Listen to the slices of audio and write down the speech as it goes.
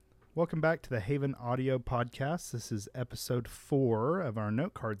Welcome back to the Haven Audio Podcast. This is episode 4 of our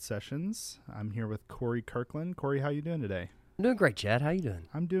note card sessions. I'm here with Corey Kirkland. Corey, how you doing today? I'm doing great, Chad. How you doing?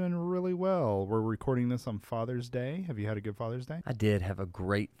 I'm doing really well. We're recording this on Father's Day. Have you had a good Father's Day? I did have a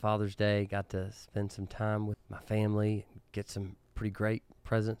great Father's Day. Got to spend some time with my family, get some pretty great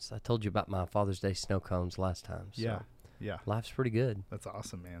presents. I told you about my Father's Day snow cones last time. So Yeah. life's pretty good. That's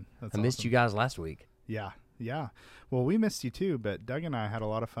awesome, man. I missed you guys last week. Yeah. Well, we missed you too, but Doug and I had a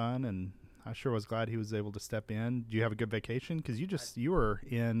lot of fun, and I sure was glad he was able to step in. Do you have a good vacation? Because you were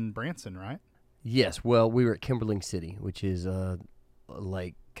in Branson, right? Yes. Well, we were at Kimberling City, which is a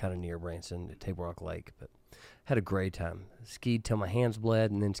lake kind of near Branson, at Table Rock Lake, but had a great time. Skied till my hands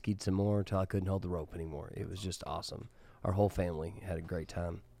bled, and then skied some more until I couldn't hold the rope anymore. It was just awesome. Our whole family had a great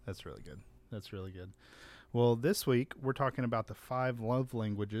time. That's really good. Well, this week we're talking about The 5 Love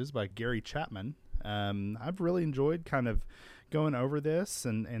Languages by Gary Chapman. I've really enjoyed kind of going over this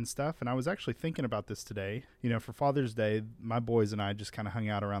and stuff, and I was actually thinking about this today. You know, for Father's Day, my boys and I just kind of hung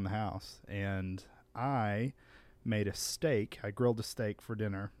out around the house, and I made a steak. I grilled a steak for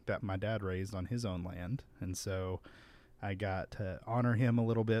dinner that my dad raised on his own land, and so I got to honor him a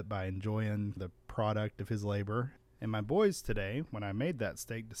little bit by enjoying the product of his labor. And my boys today, when I made that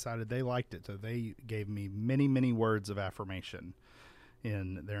steak, decided they liked it, so they gave me many, many words of affirmation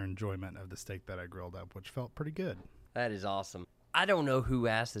in their enjoyment of the steak that I grilled up, which felt pretty good. That is awesome. I don't know who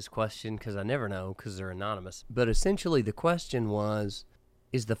asked this question because I never know because they're anonymous. But essentially the question was,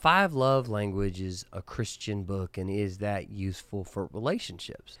 is The 5 Love Languages a Christian book, and is that useful for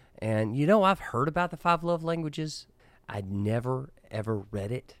relationships? And you know, I've heard about The 5 Love Languages. I'd never, ever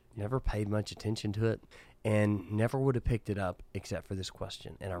read it, never paid much attention to it, and never would have picked it up except for this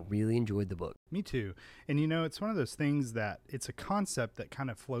question. And I really enjoyed the book. Me too. And you know, it's one of those things that it's a concept that kind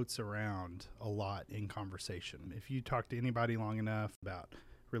of floats around a lot in conversation. If you talk to anybody long enough about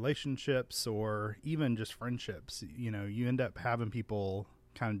relationships or even just friendships, you know, you end up having people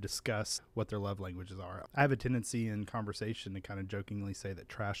kind of discuss what their love languages are. I have a tendency in conversation to kind of jokingly say that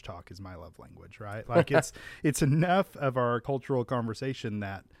trash talk is my love language, right? Like it's enough of our cultural conversation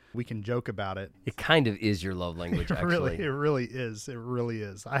that we can joke about it. It kind of is your love language, actually. It really is.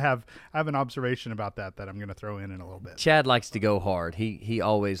 I have an observation about that I'm going to throw in a little bit. Chad likes to go hard. He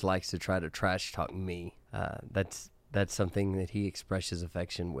always likes to try to trash talk me. That's something that he expresses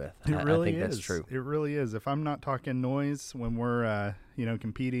affection with. It really I think is. That's true. It really is. If I'm not talking noise when we're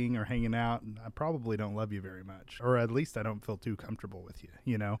competing or hanging out, I probably don't love you very much, or at least I don't feel too comfortable with you.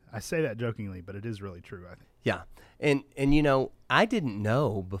 You know, I say that jokingly, but it is really true, I think. Yeah, and you know, I didn't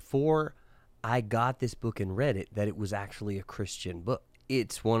know before I got this book and read it that it was actually a Christian book.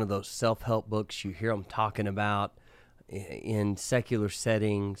 It's one of those self-help books you hear them talking about in secular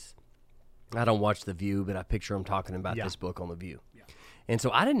settings. I don't watch The View, but I picture them talking about this book on The View. Yeah. And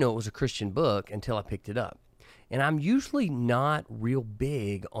so I didn't know it was a Christian book until I picked it up. And I'm usually not real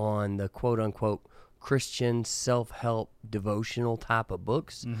big on the quote-unquote Christian self-help devotional type of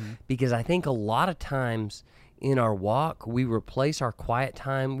books because I think a lot of times in our walk, we replace our quiet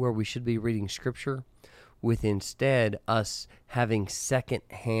time where we should be reading Scripture with instead us having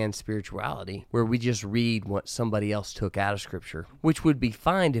second-hand spirituality where we just read what somebody else took out of Scripture, which would be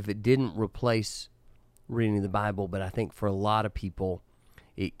fine if it didn't replace reading the Bible, but I think for a lot of people,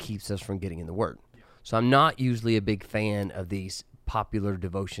 it keeps us from getting in the Word. So I'm not usually a big fan of these popular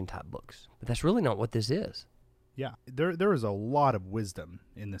devotion-type books, but that's really not what this is. Yeah, there is a lot of wisdom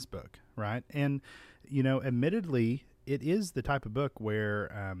in this book, right? And, you know, admittedly, it is the type of book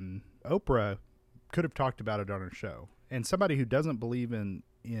where Oprah could have talked about it on her show. And somebody who doesn't believe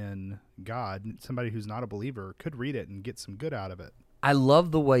in God, somebody who's not a believer, could read it and get some good out of it. I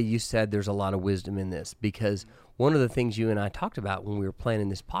love the way you said there's a lot of wisdom in this, because one of the things you and I talked about when we were planning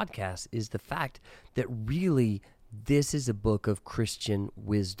this podcast is the fact that really this is a book of Christian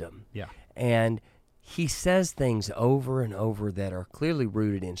wisdom. Yeah. And he says things over and over that are clearly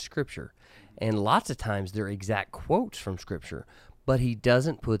rooted in Scripture. And lots of times they're exact quotes from Scripture, but he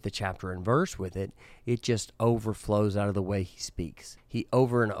doesn't put the chapter and verse with it. It just overflows out of the way he speaks. He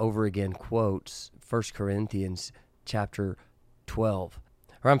over and over again quotes 1 Corinthians chapter 12.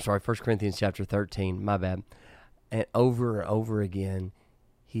 Or I'm sorry, 1 Corinthians chapter 13, my bad. And over again,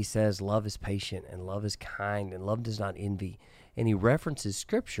 he says love is patient and love is kind and love does not envy. And he references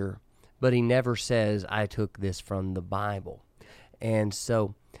Scripture, but he never says, I took this from the Bible. And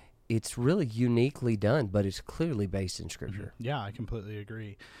so it's really uniquely done, but it's clearly based in Scripture. Yeah, I completely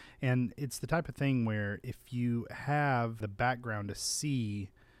agree. And it's the type of thing where if you have the background to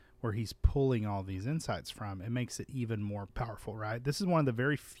see where he's pulling all these insights from, it makes it even more powerful, right? This is one of the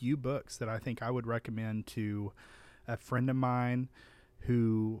very few books that I think I would recommend to a friend of mine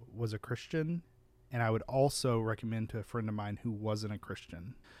who was a Christian, and I would also recommend to a friend of mine who wasn't a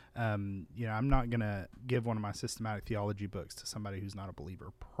Christian. I'm not going to give one of my systematic theology books to somebody who's not a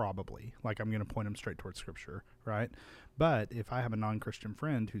believer, probably. Like, I'm going to point them straight towards Scripture, right? But if I have a non-Christian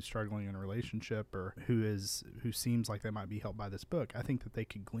friend who's struggling in a relationship or who seems like they might be helped by this book, I think that they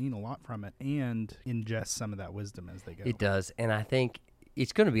could glean a lot from it and ingest some of that wisdom as they go. It does, and I think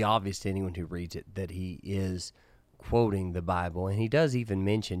it's going to be obvious to anyone who reads it that he is quoting the Bible, and he does even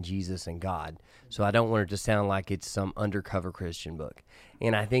mention Jesus and God. So I don't want it to sound like it's some undercover Christian book.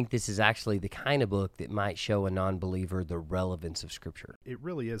 And I think this is actually the kind of book that might show a non-believer the relevance of Scripture. It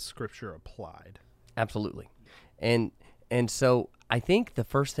really is Scripture applied. Absolutely. And so I think the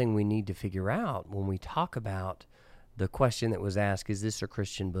first thing we need to figure out when we talk about the question that was asked, is this a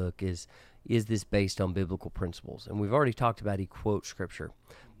Christian book, is this based on biblical principles? And we've already talked about he quotes Scripture.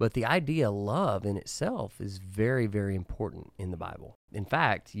 But the idea of love in itself is very, very important in the Bible. In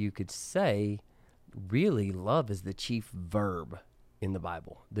fact, you could say really love is the chief verb in the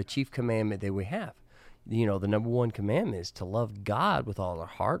Bible, the chief commandment that we have. The number one commandment is to love God with all our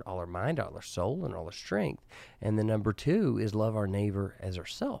heart, all our mind, all our soul, and all our strength. And the number two is love our neighbor as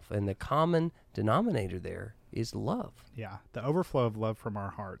ourselves. And the common denominator there is love. Yeah, the overflow of love from our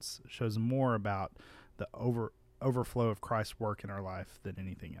hearts shows more about the overflow of Christ's work in our life than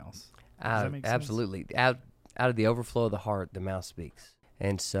anything else. Does that make sense? Absolutely. Out of the overflow of the heart, the mouth speaks.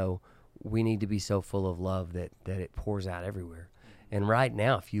 And so we need to be so full of love that it pours out everywhere. And right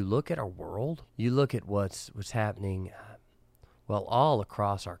now, if you look at our world, you look at what's happening, all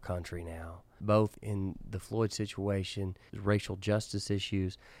across our country now, both in the Floyd situation, racial justice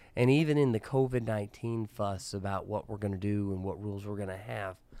issues, and even in the COVID-19 fuss about what we're going to do and what rules we're going to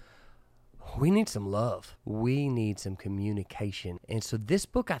have. We need some love. We need some communication. And so this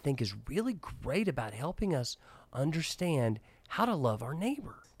book, I think, is really great about helping us understand how to love our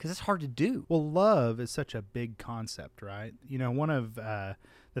neighbor, because it's hard to do. Well, love is such a big concept, right? One of the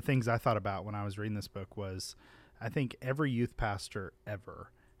things I thought about when I was reading this book was I think every youth pastor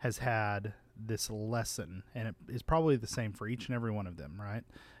ever has had this lesson, and it is probably the same for each and every one of them, right?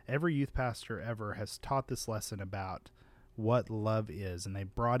 Every youth pastor ever has taught this lesson about what love is, and they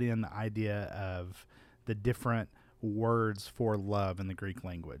brought in the idea of the different words for love in the Greek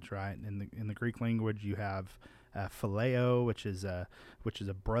language, right? In the Greek language, you have phileo, which is a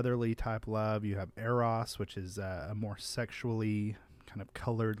brotherly type love. You have eros, which is a more sexually kind of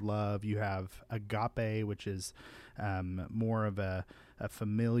colored love. You have agape, which is more of a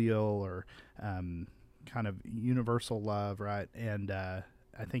familial or kind of universal love, right? And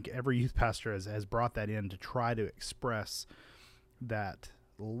I think every youth pastor has brought that in to try to express that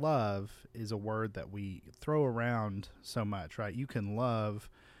love is a word that we throw around so much, right? You can love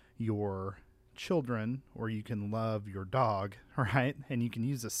your children or you can love your dog, right? And you can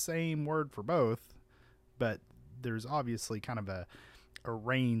use the same word for both, but there's obviously kind of a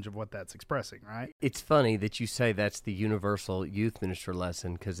range of what that's expressing, right? It's funny that you say that's the universal youth minister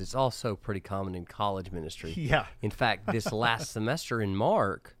lesson, because it's also pretty common in college ministry. Yeah. In fact, this last semester in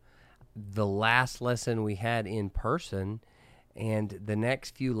Mark, the last lesson we had in person and the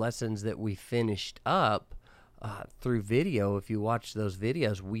next few lessons that we finished up through video, if you watch those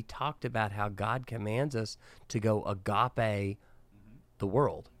videos, we talked about how God commands us to go agape the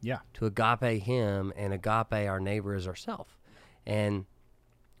world. Yeah. To agape him and agape our neighbor as ourselves. And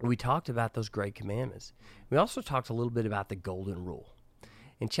we talked about those great commandments. We also talked a little bit about the golden rule.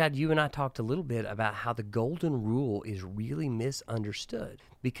 And Chad, you and I talked a little bit about how the golden rule is really misunderstood.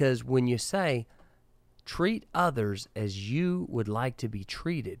 Because when you say, treat others as you would like to be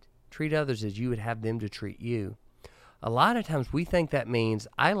treated, treat others as you would have them to treat you, a lot of times we think that means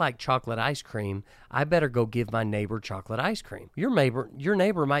I like chocolate ice cream, I better go give my neighbor chocolate ice cream. Your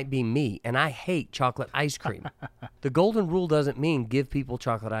neighbor might be me, and I hate chocolate ice cream. The golden rule doesn't mean give people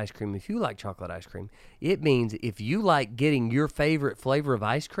chocolate ice cream if you like chocolate ice cream. It means if you like getting your favorite flavor of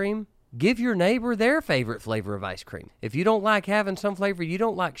ice cream, give your neighbor their favorite flavor of ice cream. If you don't like having some flavor you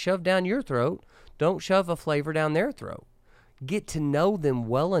don't like shoved down your throat, don't shove a flavor down their throat. Get to know them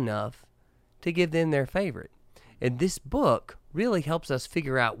well enough to give them their favorite. And this book really helps us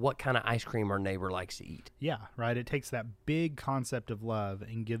figure out what kind of ice cream our neighbor likes to eat. Yeah, right. It takes that big concept of love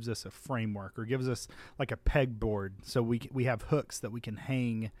and gives us a framework, or gives us like a pegboard, so we have hooks that we can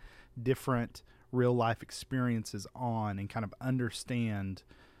hang different real life experiences on and kind of understand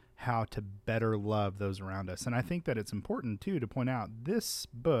how to better love those around us. And I think that it's important too to point out this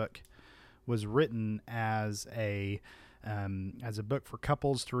book was written as a book for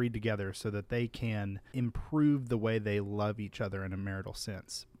couples to read together so that they can improve the way they love each other in a marital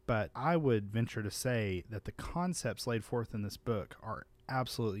sense. but I would venture to say that the concepts laid forth in this book are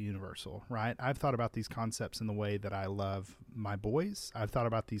absolutely universal, right? I've thought about these concepts in the way that I love my boys. I've thought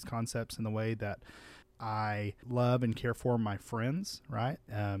about these concepts in the way that I love and care for my friends, right?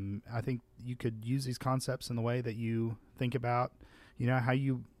 I think you could use these concepts in the way that you think about, how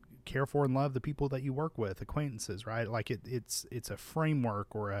you care for and love the people that you work with, acquaintances, right? Like it's a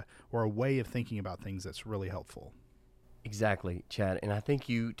framework or a way of thinking about things that's really helpful. Exactly, Chad. And I think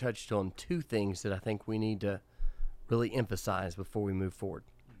you touched on two things that I think we need to really emphasize before we move forward.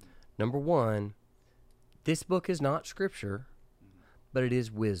 Number one, this book is not scripture, but it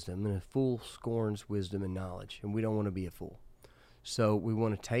is wisdom, and a fool scorns wisdom and knowledge, and we don't want to be a fool. So we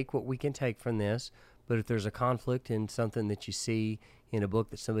want to take what we can take from this, but if there's a conflict in something that you see in a book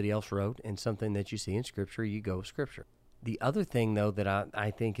that somebody else wrote and something that you see in scripture, you go with scripture. The other thing, though, that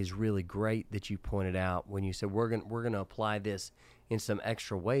I think is really great that you pointed out when you said we're going to apply this in some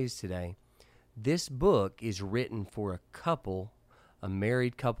extra ways today, this book is written for a couple, a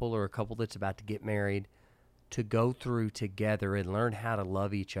married couple or a couple that's about to get married, to go through together and learn how to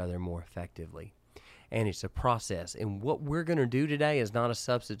love each other more effectively. And it's a process. And what we're going to do today is not a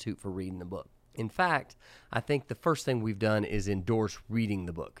substitute for reading the book. In fact, I think the first thing we've done is endorse reading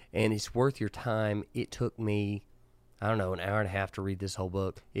the book. And it's worth your time. It took me, an hour and a half to read this whole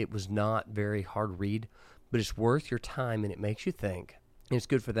book. It was not very hard read, but it's worth your time and it makes you think. And it's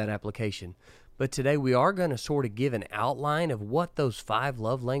good for that application. But today we are going to sort of give an outline of what those 5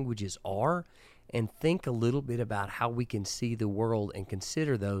 love languages are and think a little bit about how we can see the world and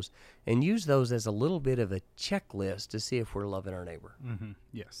consider those and use those as a little bit of a checklist to see if we're loving our neighbor. Mm-hmm.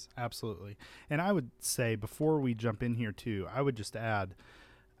 Yes, absolutely. And I would say before we jump in here too, I would just add,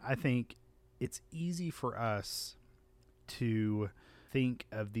 I think it's easy for us to think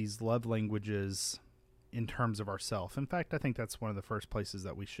of these love languages in terms of ourselves. In fact, I think that's one of the first places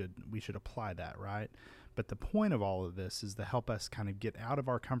that we should apply that, right? But the point of all of this is to help us kind of get out of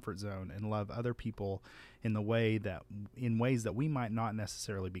our comfort zone and love other people in ways that we might not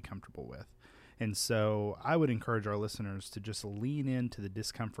necessarily be comfortable with. And so I would encourage our listeners to just lean into the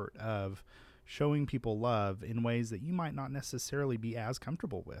discomfort of showing people love in ways that you might not necessarily be as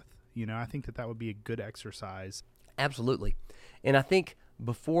comfortable with. I think that would be a good exercise. Absolutely. And I think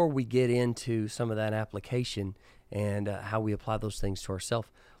before we get into some of that application and how we apply those things to ourselves,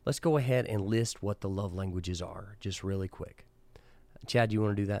 let's go ahead and list what the love languages are, just really quick. Chad, do you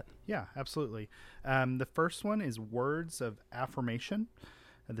want to do that? Yeah, absolutely. The first one is words of affirmation.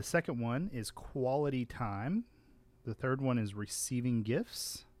 The second one is quality time. The third one is receiving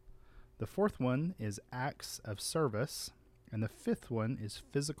gifts. The fourth one is acts of service. And the fifth one is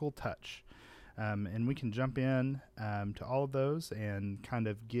physical touch. And we can jump in to all of those and kind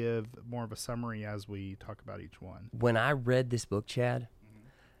of give more of a summary as we talk about each one. When I read this book, Chad,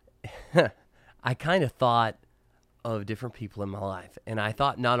 I kind of thought of different people in my life. And I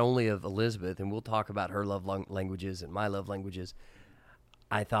thought not only of Elizabeth, and we'll talk about her love languages and my love languages.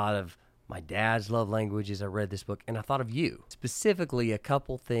 I thought of my dad's love language as I read this book, and I thought of you. Specifically, a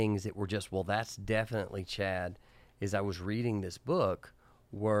couple things that were just, well, that's definitely Chad, as I was reading this book,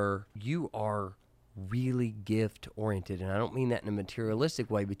 were you are really gift-oriented. And I don't mean that in a materialistic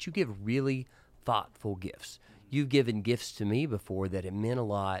way, but you give really thoughtful gifts. You've given gifts to me before that it meant a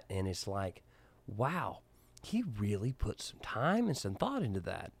lot, and it's like, wow, he really put some time and some thought into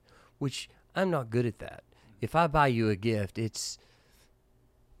that, which I'm not good at that. If I buy you a gift, it's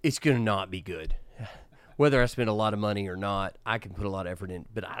going to not be good. Whether I spend a lot of money or not, I can put a lot of effort in,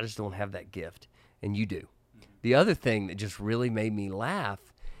 but I just don't have that gift, and you do. The other thing that just really made me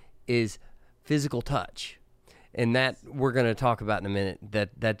laugh is physical touch. And that we're going to talk about in a minute.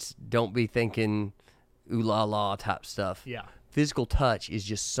 That's don't be thinking ooh la la type stuff. Yeah. Physical touch is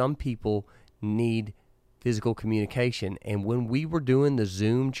just some people need physical communication. And when we were doing the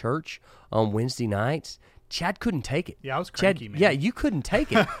Zoom church on Wednesday nights, Chad couldn't take it. Yeah, I was cranky, Chad, man. Yeah, you couldn't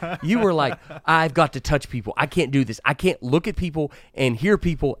take it. You were like, I've got to touch people. I can't do this. I can't look at people and hear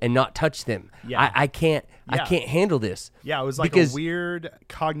people and not touch them. Yeah. I can't handle this. Yeah, it was like a weird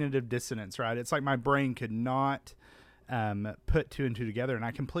cognitive dissonance, right? It's like my brain could not put two and two together, and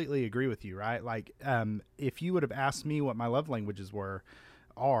I completely agree with you, right? Like, if you would have asked me what my love languages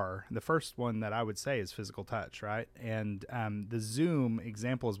are, the first one that I would say is physical touch, right? And the Zoom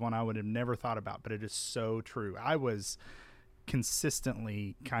example is one I would have never thought about, but it is so true. I was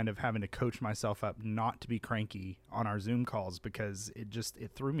consistently kind of having to coach myself up not to be cranky on our Zoom calls because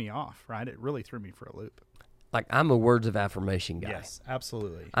it threw me off, right? It really threw me for a loop. Like, I'm a words of affirmation guy. Yes,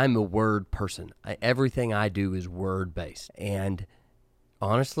 absolutely. I'm a word person. Everything I do is word-based. And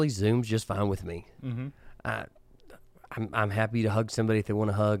honestly, Zoom's just fine with me. Mm-hmm. I'm happy to hug somebody if they want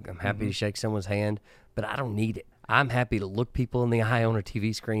to hug. I'm happy to shake someone's hand, but I don't need it. I'm happy to look people in the eye on a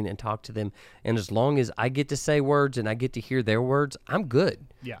TV screen and talk to them. And as long as I get to say words and I get to hear their words, I'm good.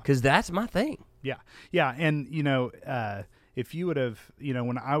 Yeah. Because that's my thing. Yeah. Yeah. And, if you would have,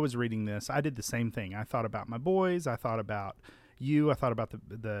 when I was reading this, I did the same thing. I thought about my boys. I thought about you. I thought about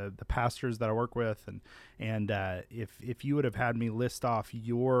the pastors that I work with. And if you would have had me list off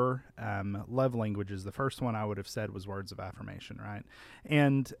your love languages, the first one I would have said was words of affirmation, right?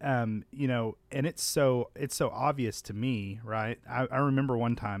 And, and it's so obvious to me, right? I remember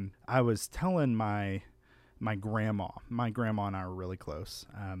one time I was telling my grandma and I were really close.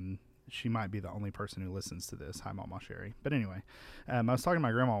 She might be the only person who listens to this. Hi, Mama Sherry. But anyway, I was talking to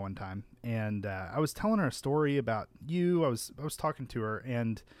my grandma one time, and I was telling her a story about you. I was talking to her,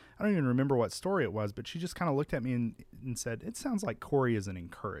 and I don't even remember what story it was, but she just kind of looked at me and said, "It sounds like Corey is an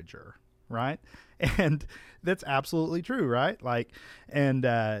encourager." Right? And that's absolutely true, right? Like, and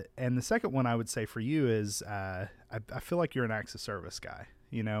the second one I would say for you is, I feel like you're an acts of service guy.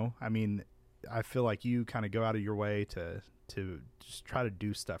 I mean, I feel like you kind of go out of your way to just try to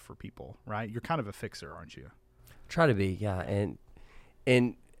do stuff for people, right? You're kind of a fixer, aren't you? Try to be, yeah.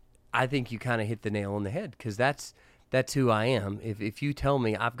 And I think you kind of hit the nail on the head, because that's who I am. If you tell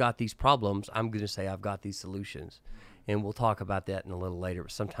me I've got these problems, I'm going to say I've got these solutions. And we'll talk about that in a little later.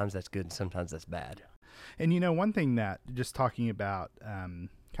 Sometimes that's good and sometimes that's bad. And one thing that, just talking about kind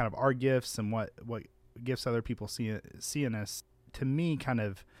of our gifts and what gifts other people see in us, to me kind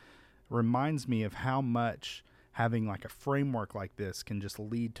of reminds me of how much having like a framework like this can just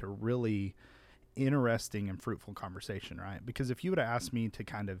lead to really interesting and fruitful conversation, right? Because if you would have asked me to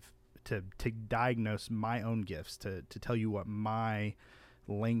kind of to diagnose my own gifts, to tell you what my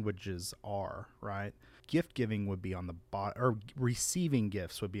languages are, right? Gift giving would be on the bottom, or receiving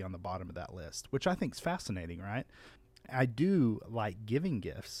gifts would be on the bottom of that list, which I think is fascinating, right? I do like giving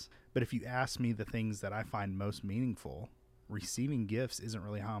gifts, but if you ask me the things that I find most meaningful, receiving gifts isn't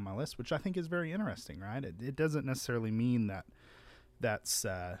really high on my list, which I think is very interesting, right? It doesn't necessarily mean that that's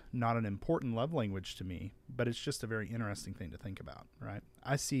not an important love language to me, but it's just a very interesting thing to think about, right?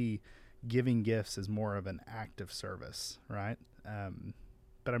 I see giving gifts as more of an act of service, right?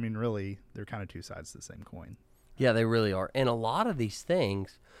 But I mean, really, they're kind of two sides of the same coin. Yeah, they really are. And a lot of these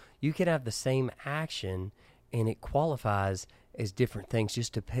things, you could have the same action and it qualifies as different things,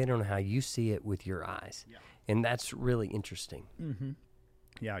 just depending on how you see it with your eyes. Yeah. And that's really interesting. Mm-hmm.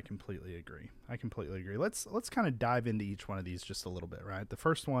 Yeah, I completely agree. Let's kind of dive into each one of these just a little bit, right? The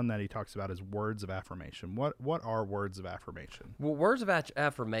first one that he talks about is words of affirmation. What are words of affirmation? Well, words of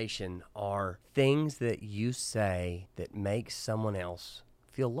affirmation are things that you say that make someone else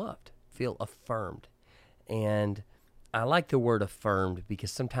feel loved, feel affirmed. And I like the word affirmed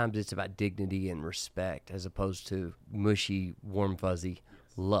because sometimes it's about dignity and respect as opposed to mushy, warm, fuzzy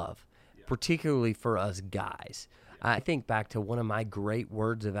love. Particularly for us guys. I think back to one of my great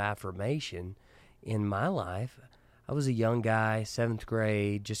words of affirmation in my life. I was a young guy, 7th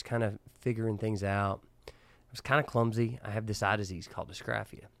grade, just kind of figuring things out. I was kind of clumsy. I have this eye disease called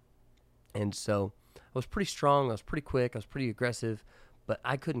dysgraphia. And so I was pretty strong, I was pretty quick, I was pretty aggressive, but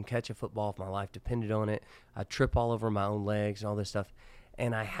I couldn't catch a football if my life depended on it. I'd trip all over my own legs and all this stuff.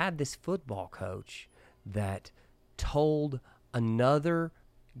 And I had this football coach that told another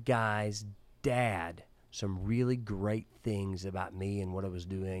guy's dad some really great things about me and what I was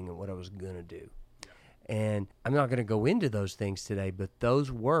doing and what I was going to do. Yeah. And I'm not going to go into those things today, but those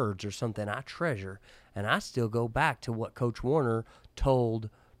words are something I treasure. And I still go back to what Coach Warner told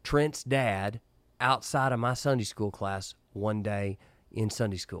Trent's dad outside of my Sunday school class one day in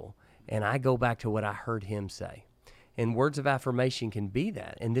Sunday school. And I go back to what I heard him say. And words of affirmation can be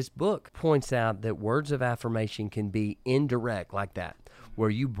that. And this book points out that words of affirmation can be indirect like that, where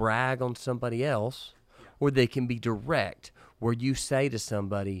you brag on somebody else, or they can be direct, where you say to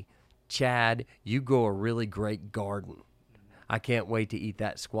somebody, Chad, you grow a really great garden. I can't wait to eat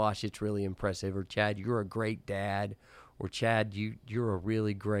that squash. It's really impressive. Or Chad, you're a great dad. Or Chad, you're a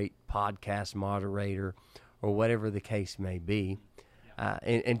really great podcast moderator, or whatever the case may be.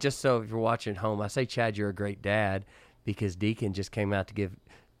 And just so if you're watching at home, I say, Chad, you're a great dad, because Deacon just came out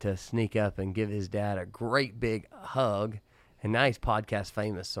to sneak up and give his dad a great big hug. And now he's podcast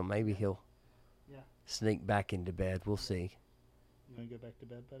famous, so maybe he'll sneak back into bed. We'll see. You want to go back to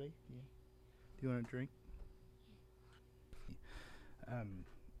bed, buddy? Yeah. Do you want to drink?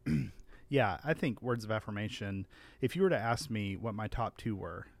 Yeah, I think words of affirmation, if you were to ask me what my top two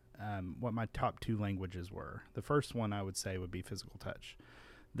were, what my top two languages were, the first one I would say would be physical touch.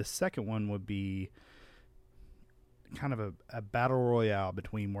 The second one would be kind of a battle royale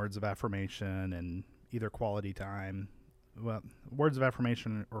between words of affirmation and either quality time well, words of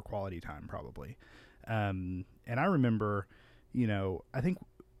affirmation or quality time probably. And I remember, I think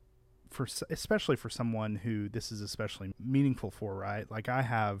especially for someone who this is especially meaningful for, right? Like I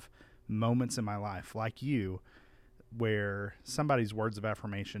have moments in my life like you where somebody's words of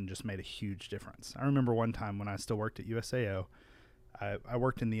affirmation just made a huge difference. I remember one time when I still worked at USAO, I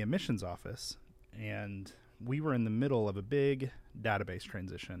worked in the admissions office, and we were in the middle of a big database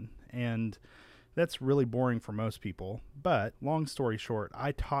transition, and that's really boring for most people. But long story short,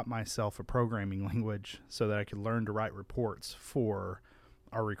 I taught myself a programming language so that I could learn to write reports for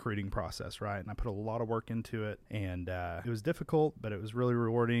our recruiting process, right? And I put a lot of work into it, and it was difficult, but it was really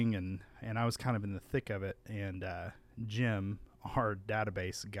rewarding, and I was kind of in the thick of it. And Jim, our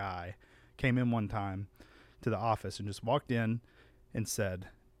database guy, came in one time to the office and just walked in and said,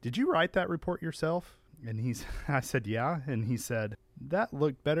 "Did you write that report yourself?" And I said, "Yeah." And he said, "That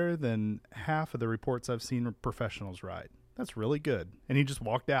looked better than half of the reports I've seen professionals write. That's really good." And he just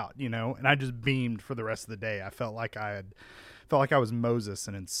walked out, and I just beamed for the rest of the day. I felt like I was Moses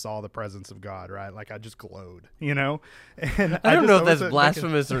and saw the presence of God, right? Like I just glowed, And I don't know if that's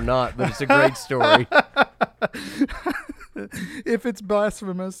blasphemous or not, but it's a great story. If it's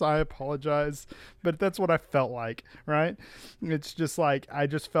blasphemous, I apologize, but that's what I felt like, right? It's just like I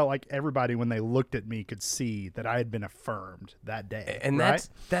just felt like everybody, when they looked at me, could see that I had been affirmed that day. And right?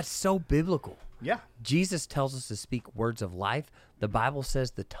 that's so biblical. Yeah. Jesus tells us to speak words of life. The Bible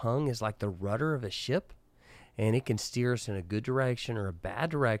says the tongue is like the rudder of a ship, and it can steer us in a good direction or a bad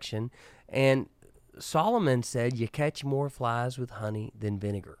direction. And Solomon said, "You catch more flies with honey than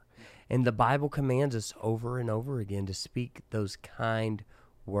vinegar." And the Bible commands us over and over again to speak those kind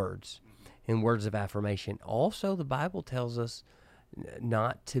words and words of affirmation. Also, the Bible tells us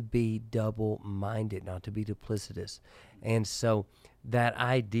not to be double-minded, not to be duplicitous. And so that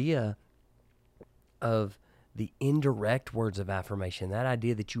idea of the indirect words of affirmation, that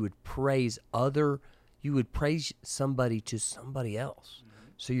idea that you would praise somebody to somebody else.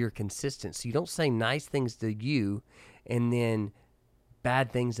 So you're consistent. So you don't say nice things to you and then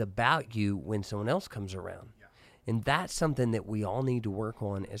bad things about you when someone else comes around. Yeah. And that's something that we all need to work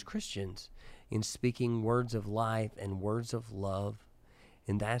on as Christians, in speaking words of life and words of love.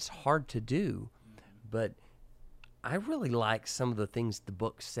 And that's hard to do, but I really like some of the things the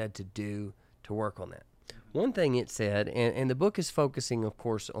book said to do to work on that. One thing it said, and the book is focusing, of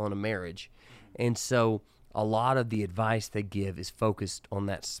course, on a marriage, and so a lot of the advice they give is focused on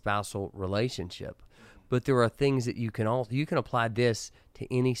that spousal relationship. But there are things that you can apply this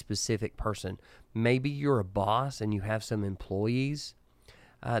to any specific person. Maybe you're a boss and you have some employees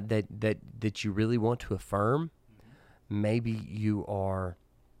that you really want to affirm. Maybe you are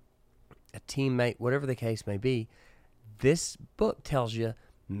a teammate, whatever the case may be. This book tells you,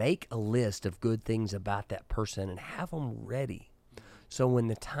 make a list of good things about that person and have them ready. So when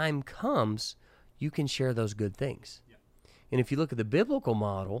the time comes, you can share those good things. Yeah. And if you look at the biblical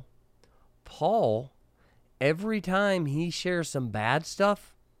model, Paul, every time he shares some bad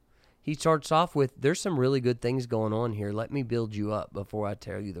stuff, he starts off with, "There's some really good things going on here. Let me build you up before I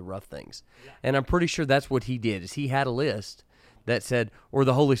tell you the rough things." Yeah. And I'm pretty sure that's what he did, is he had a list that said, or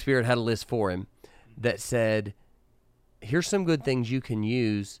the Holy Spirit had a list for him that said, here's some good things you can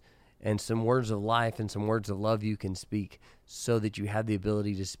use and some words of life and some words of love you can speak so that you have the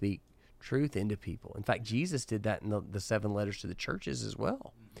ability to speak truth into people. In fact, Jesus did that in the 7 letters to the churches as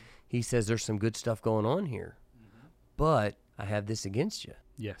well. Mm-hmm. He says, there's some good stuff going on here, but I have this against you.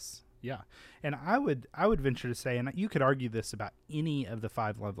 Yes. Yeah. And I would venture to say, and you could argue this about any of the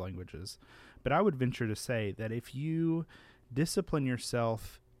 5 love languages, but I would venture to say that if you discipline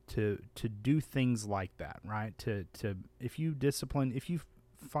yourself to do things like that, right? If you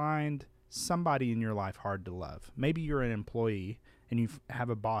find somebody in your life hard to love, maybe you're an employee and you have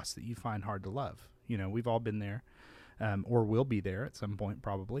a boss that you find hard to love. We've all been there, or will be there at some point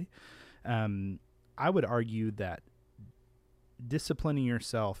probably. I would argue that disciplining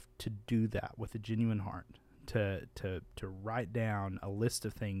yourself to do that with a genuine heart, to write down a list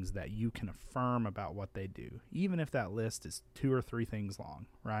of things that you can affirm about what they do, even if that list is 2 or 3 things long,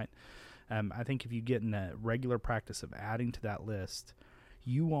 right? I think if you get in a regular practice of adding to that list,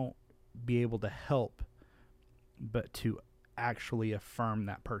 you won't be able to help but to actually affirm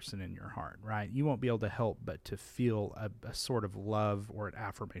that person in your heart, right? You won't be able to help but to feel a sort of love or an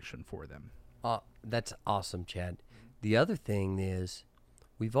affirmation for them. That's awesome, Chad. The other thing is,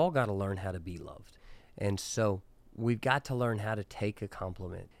 we've all got to learn how to be loved. And so we've got to learn how to take a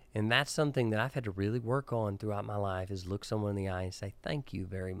compliment. And that's something that I've had to really work on throughout my life, is look someone in the eye and say, thank you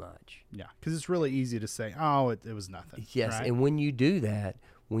very much. Yeah, because it's really easy to say, oh, it was nothing. Yes, right? And when you do that,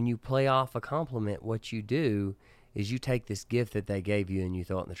 when you play off a compliment, what you do is you take this gift that they gave you and you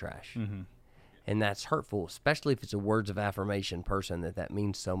throw it in the trash. Mm-hmm. And that's hurtful, especially if it's a words of affirmation person that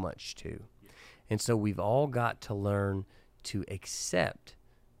means so much to. And so we've all got to learn to accept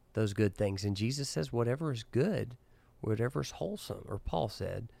those good things. And Jesus says whatever is good, whatever is wholesome, or Paul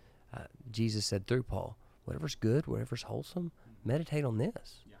said, Jesus said through Paul, whatever's good, whatever's wholesome, meditate on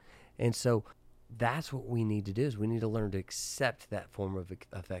this. Yeah. And so that's what we need to do, is we need to learn to accept that form of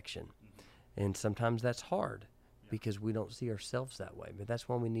affection. Mm-hmm. And sometimes that's hard because we don't see ourselves that way, but that's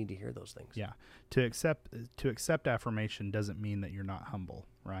why we need to hear those things. Yeah. To accept affirmation doesn't mean that you're not humble,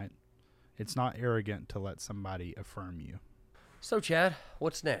 right? It's not arrogant to let somebody affirm you. So, Chad,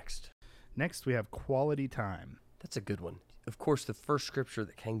 what's next? Next, we have quality time. That's a good one. Of course, the first scripture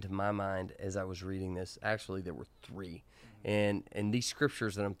that came to my mind as I was reading this, actually there were three. And these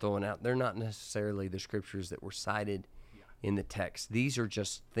scriptures that I'm throwing out, they're not necessarily the scriptures that were cited in the text. These are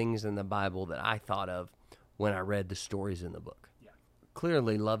just things in the Bible that I thought of when I read the stories in the book. Yeah.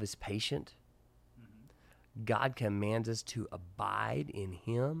 Clearly, love is patient. Mm-hmm. God commands us to abide in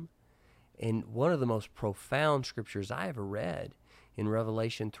Him. And one of the most profound scriptures I ever read in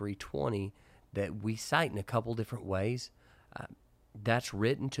Revelation 3:20 that we cite in a couple different ways, that's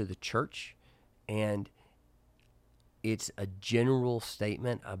written to the church, and it's a general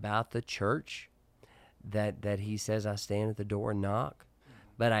statement about the church that he says, I stand at the door and knock.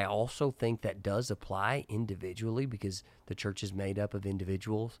 But I also think that does apply individually, because the church is made up of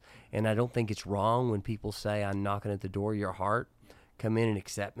individuals. And I don't think it's wrong when people say, I'm knocking at the door of your heart, come in and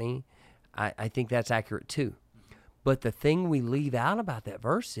accept me. I think that's accurate too. But the thing we leave out about that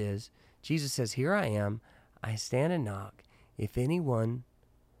verse is, Jesus says, here I am, I stand and knock. If anyone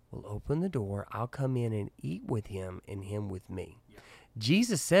will open the door, I'll come in and eat with him and him with me. Yeah.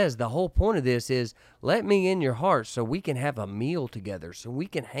 Jesus says the whole point of this is, let me in your heart so we can have a meal together, so we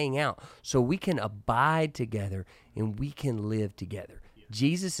can hang out, so we can abide together, and we can live together. Yeah.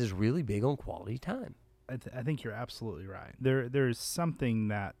 Jesus is really big on quality time. I think you're absolutely right. There's something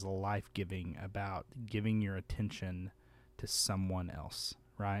that's life-giving about giving your attention to someone else,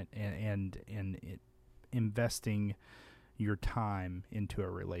 right? And investing your time into a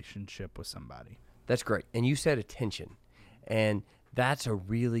relationship with somebody. That's great. And you said attention. And that's a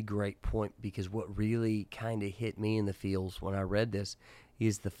really great point, because what really kind of hit me in the feels when I read this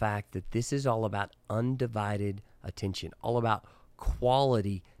is the fact that this is all about undivided attention, all about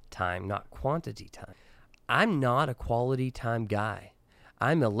quality time, not quantity time. I'm not a quality time guy.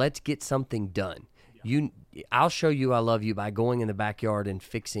 I'm a let's get something done. I'll show you I love you by going in the backyard and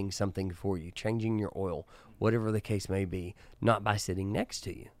fixing something for you, changing your oil, whatever the case may be, not by sitting next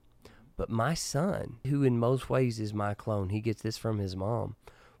to you. But my son, who in most ways is my clone, he gets this from his mom.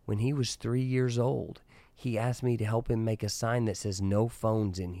 When he was 3 years old, he asked me to help him make a sign that says no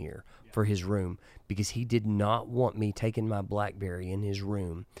phones in here for his room, because he did not want me taking my BlackBerry in his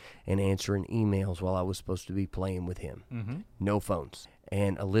room and answering emails while I was supposed to be playing with him. Mm-hmm. No phones.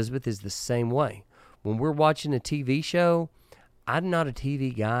 And Elizabeth is the same way. When we're watching a TV show, I'm not a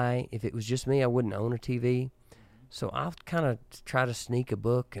TV guy. If it was just me, I wouldn't own a TV. So I'll kind of try to sneak a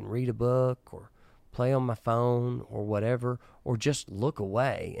book and read a book, or play on my phone or whatever, or just look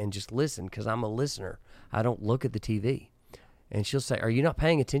away and just listen, because I'm a listener. I don't look at the TV. And she'll say, are you not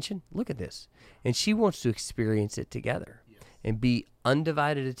paying attention? Look at this. And she wants to experience it together and be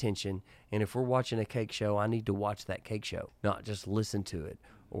undivided attention. And if we're watching a cake show, I need to watch that cake show, not just listen to it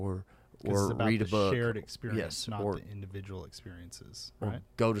or read a book. Shared experience, not the individual experiences, right?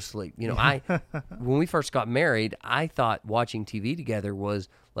 Go to sleep. You know, when we first got married, I thought watching TV together was,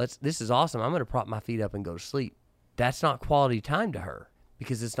 this is awesome. I'm going to prop my feet up and go to sleep. That's not quality time to her,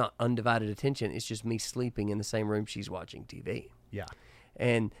 because it's not undivided attention. It's just me sleeping in the same room she's watching TV. Yeah.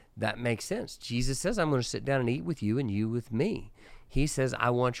 And that makes sense. Jesus says, I'm going to sit down and eat with you and you with me. He says, I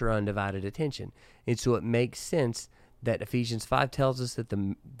want your undivided attention. And so it makes sense that Ephesians 5 tells us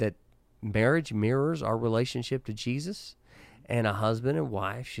that marriage mirrors our relationship to Jesus, and a husband and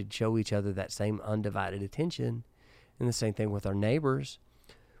wife should show each other that same undivided attention. And the same thing with our neighbors.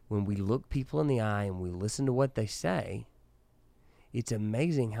 When we look people in the eye and we listen to what they say, it's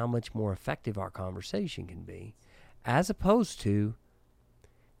amazing how much more effective our conversation can be, as opposed to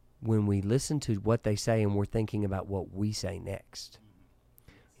when we listen to what they say and we're thinking about what we say next.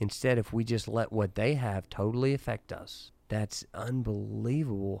 Instead, if we just let what they have totally affect us, that's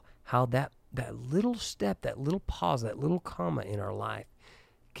unbelievable how that little step, that little pause, that little comma in our life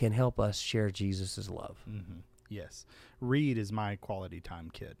can help us share Jesus' love. Mm-hmm. Yes. Reed is my quality time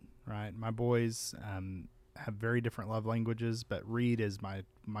kid, right? My boys have very different love languages, but Reed is my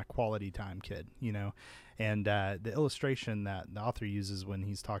quality time kid, you know. And the illustration that the author uses when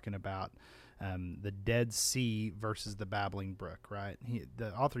he's talking about the Dead Sea versus the babbling brook, right?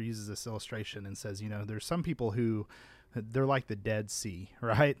 The author uses this illustration and says, there's some people who they're like the Dead Sea,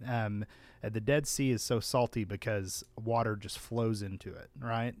 right? The Dead Sea is so salty because water just flows into it,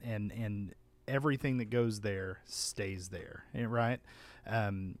 right? And everything that goes there stays there, right?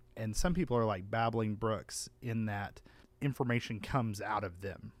 And some people are like babbling brooks in that information comes out of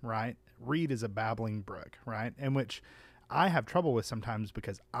them, right? Reed is a babbling brook, right? And which I have trouble with sometimes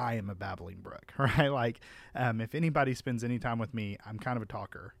because I am a babbling brook, right? Like, if anybody spends any time with me, I'm kind of a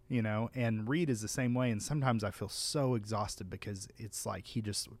talker, and Reed is the same way. And sometimes I feel so exhausted because it's like he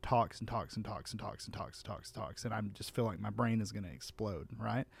just talks and talks and talks and talks and talks and talks and talks. And I just feel like my brain is going to explode,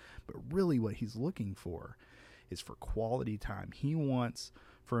 right? But really what he's looking for is for quality time. He wants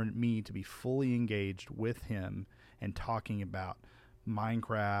for me to be fully engaged with him and talking about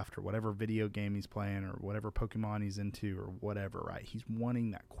Minecraft or whatever video game he's playing or whatever Pokemon he's into or whatever, right? He's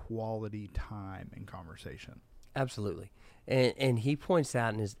wanting that quality time and conversation. Absolutely. And he points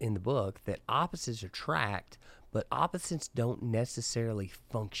out in the book that opposites attract, but opposites don't necessarily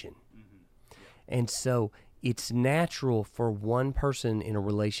function. Mm-hmm. Yeah. And so it's natural for one person in a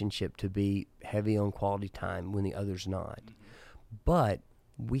relationship to be heavy on quality time when the other's not. Mm-hmm. But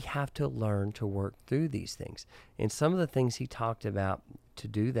we have to learn to work through these things. And some of the things he talked about to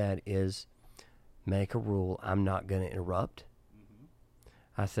do that is make a rule. I'm not going to interrupt.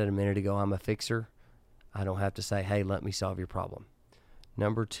 Mm-hmm. I said a minute ago, I'm a fixer. I don't have to say, hey, let me solve your problem.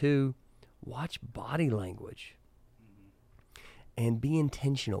 Number 2, watch body language. Mm-hmm. And be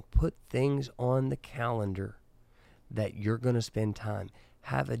intentional. Put things on the calendar that you're going to spend time.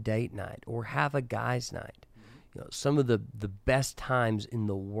 Have a date night or have a guy's night. Some of the best times in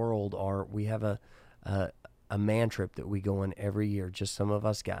the world are, we have a man trip that we go on every year, just some of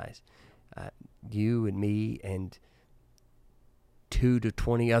us guys, you and me and 2 to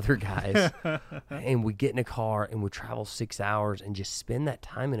 20 other guys, and we get in a car and we travel 6 hours and just spend that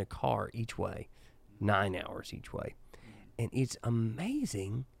time in a car each way, 9 hours each way. And it's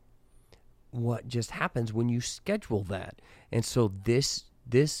amazing what just happens when you schedule that. And so this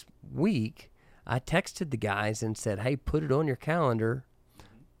week, I texted the guys and said, hey, put it on your calendar.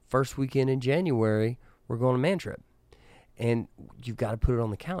 First weekend in January, we're going on a man trip. And you've got to put it on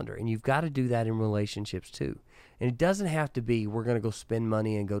the calendar. And you've got to do that in relationships too. And it doesn't have to be we're going to go spend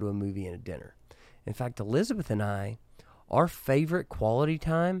money and go to a movie and a dinner. In fact, Elizabeth and I, our favorite quality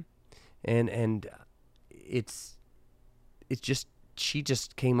time, and it's just, she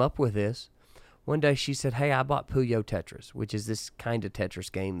just came up with this. One day she said, hey, I bought Puyo Tetris, which is this kind of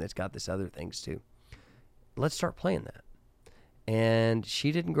Tetris game that's got this other things too. Let's start playing that. And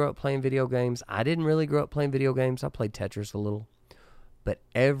she didn't grow up playing video games. I didn't really grow up playing video games. I played Tetris a little. But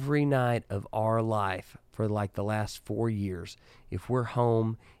every night of our life for like the last 4 years, if we're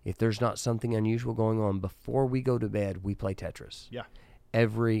home, if there's not something unusual going on, before we go to bed, we play Tetris. Yeah.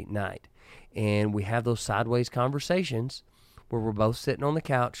 Every night. And we have those sideways conversations where we're both sitting on the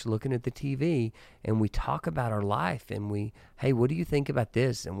couch looking at the TV and we talk about our life and hey, what do you think about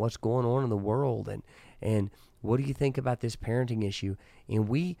this and what's going on in the world and what do you think about this parenting issue? And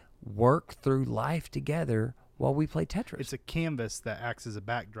we work through life together while we play Tetris. It's a canvas that acts as a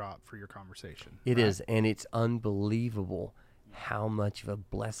backdrop for your conversation. It is, and it's unbelievable how much of a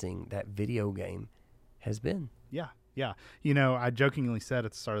blessing that video game has been. Yeah. Yeah. I jokingly said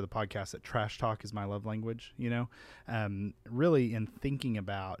at the start of the podcast that trash talk is my love language, really in thinking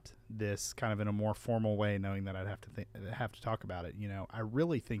about this kind of in a more formal way, knowing that I'd have to talk about it. I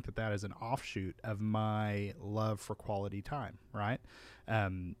really think that is an offshoot of my love for quality time. Right.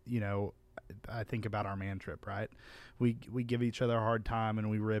 I think about our man trip, right? We give each other a hard time and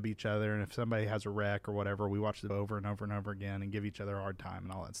we rib each other. And if somebody has a wreck or whatever, we watch it over and over and over again and give each other a hard time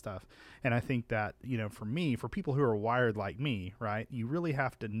and all that stuff. And I think that, for me, for people who are wired like me, right, you really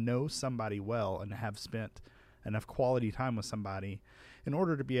have to know somebody well and have spent enough quality time with somebody in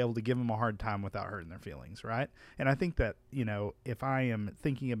order to be able to give them a hard time without hurting their feelings, right? And I think that, if I am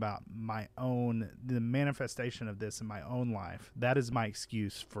thinking about the manifestation of this in my own life, that is my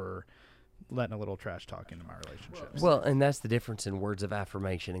excuse for letting a little trash talk into my relationships. Well, and that's the difference in words of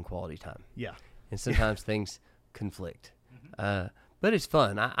affirmation and quality time. Yeah. And sometimes things conflict. Mm-hmm. But it's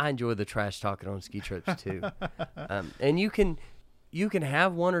fun. I enjoy the trash talking on ski trips too. And you can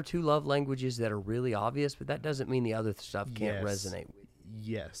have 1 or 2 love languages that are really obvious, but that doesn't mean the other stuff can't resonate with you.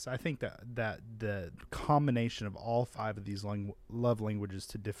 Yes. I think that the combination of all 5 of these love languages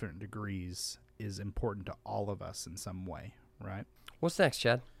to different degrees is important to all of us in some way, right? What's next,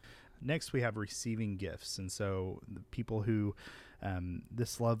 Chad? Next, we have receiving gifts. And so the people who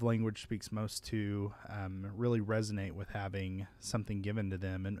this love language speaks most to really resonate with having something given to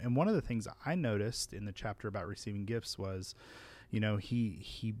them. And one of the things I noticed in the chapter about receiving gifts was,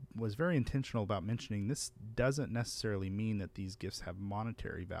 he was very intentional about mentioning this doesn't necessarily mean that these gifts have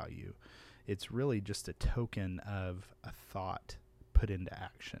monetary value. It's really just a token of a thought put into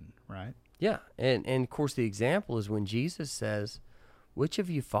action, right? Yeah, and of course the example is when Jesus says, which of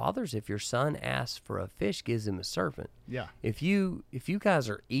you fathers, if your son asks for a fish, gives him a serpent? Yeah. If you guys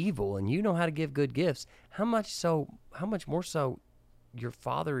are evil and you know how to give good gifts, how much more so your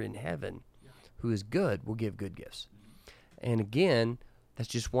Father in heaven, who is good, will give good gifts. And again, that's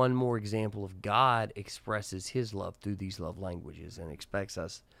just one more example of God expresses his love through these love languages and expects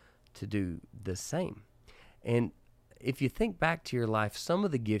us to do the same. And if you think back to your life, some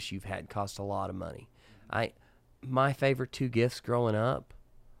of the gifts you've had cost a lot of money. My favorite 2 gifts growing up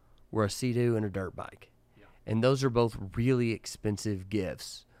were a Sea-Doo and a dirt bike. Yeah. And those are both really expensive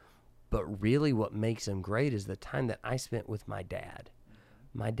gifts. But really what makes them great is the time that I spent with my dad.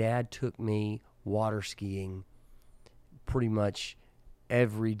 Mm-hmm. My dad took me water skiing pretty much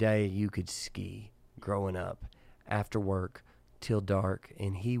every day you could ski growing up, after work till dark.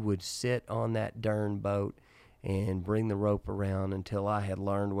 And he would sit on that darn boat and bring the rope around until I had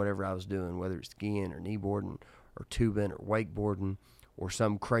learned whatever I was doing, whether it's skiing or kneeboarding or tubing or wakeboarding or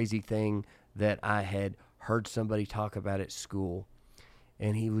some crazy thing that I had heard somebody talk about at school.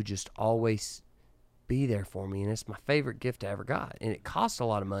 And he would just always be there for me. And it's my favorite gift I ever got. And it costs a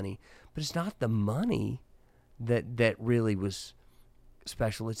lot of money, but it's not the money that really was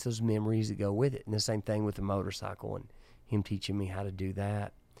special. It's those memories that go with it. And the same thing with the motorcycle and him teaching me how to do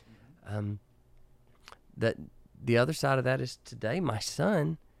that. That the other side of that is today, my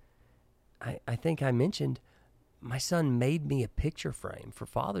son, I think I mentioned, my son made me a picture frame for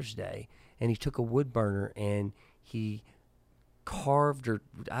Father's Day, and he took a wood burner and he carved, or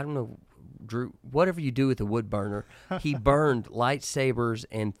I don't know, drew, whatever you do with a wood burner, he burned lightsabers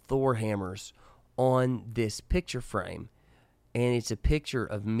and Thor hammers on this picture frame. And it's a picture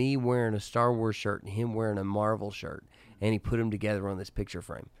of me wearing a Star Wars shirt and him wearing a Marvel shirt, and he put them together on this picture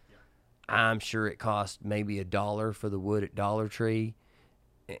frame. I'm sure it cost maybe $1 for the wood at Dollar Tree,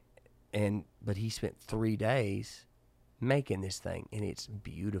 but he spent 3 days making this thing, and it's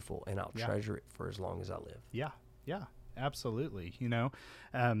beautiful, and I'll treasure it for as long as I live. Yeah, absolutely.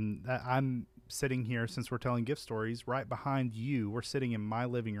 I'm sitting here, since we're telling gift stories, right behind you. We're sitting in my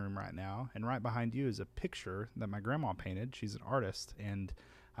living room right now, and right behind you is a picture that my grandma painted. She's an artist, and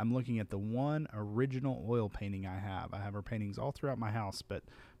I'm looking at the one original oil painting I have. I have her paintings all throughout my house, but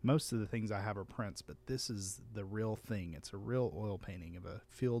most of the things I have are prints, but this is the real thing. It's a real oil painting of a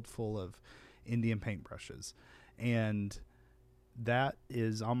field full of Indian paintbrushes. And that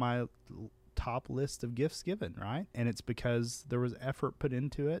is on my top list of gifts given, right? And it's because there was effort put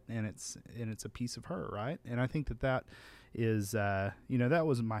into it, and it's a piece of her, right? And I think that is, that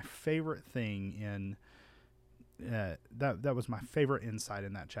was my favorite thing in that was my favorite insight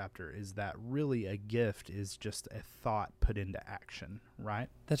in that chapter, is that really a gift is just a thought put into action, right?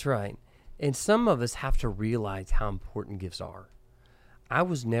 That's right. And some of us have to realize how important gifts are. I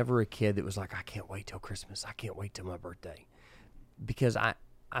was never a kid that was like, I can't wait till Christmas. I can't wait till my birthday. Because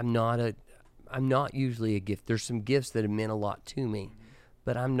I'm not usually a gift. There's some gifts that have meant a lot to me,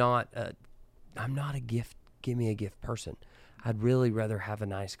 but I'm not a gift, give me a gift person. I'd really rather have a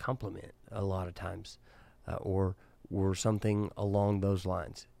nice compliment a lot of times. Or something along those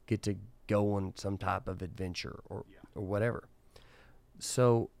lines. Get to go on some type of adventure or whatever.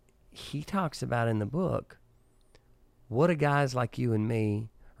 So he talks about in the book, what do guys like you and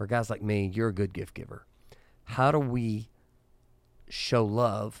me, or guys like me, you're a good gift giver. How do we show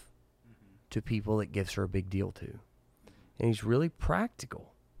love to people that gifts are a big deal to? And he's really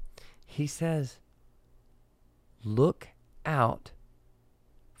practical. He says, look out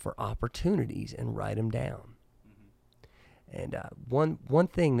for opportunities and write them down. And one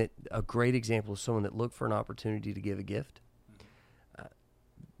thing that a great example of someone that looked for an opportunity to give a gift,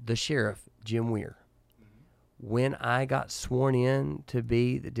 the sheriff, Jim Weir. When I got sworn in to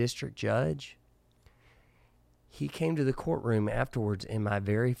be the district judge, he came to the courtroom afterwards, and my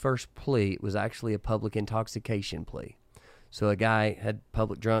very first plea was actually a public intoxication plea. So a guy had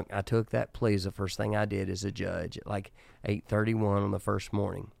public drunk. I took that plea as the first thing I did as a judge at like 8:31 on the first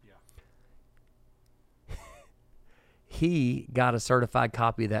morning. Yeah. He got a certified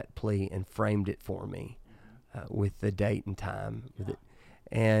copy of that plea and framed it for me with the date and time. With it.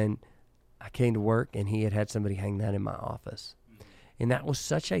 And I came to work, and he had somebody hang that in my office. And that was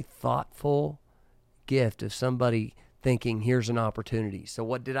such a thoughtful gift of somebody thinking, here's an opportunity. So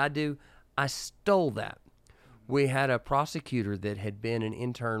what did I do? I stole that. We had a prosecutor that had been an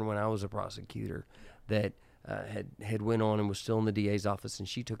intern when I was a prosecutor that had went on and was still in the DA's office, and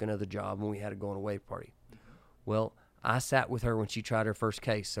she took another job, and we had a going-away party. Well, I sat with her when she tried her first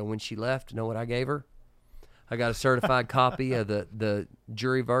case. So when she left, you know what I gave her? I got a certified copy of the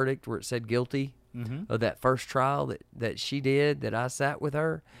jury verdict where it said guilty of that first trial that she did, that I sat with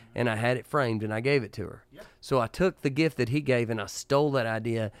her, and I had it framed, and I gave it to her. Yep. So I took the gift that he gave, and I stole that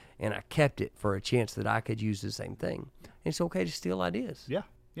idea, and I kept it for a chance that I could use the same thing. And it's okay to steal ideas. Yeah,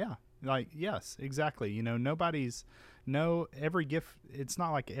 yeah. Like, yes, exactly. You know, every gift, it's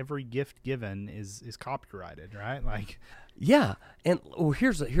not like every gift given is copyrighted, right? Like, yeah. And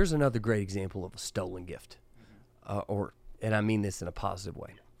here's another great example of a stolen gift. And I mean this in a positive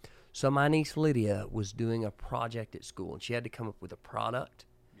way. So my niece Lydia was doing a project at school, and she had to come up with a product.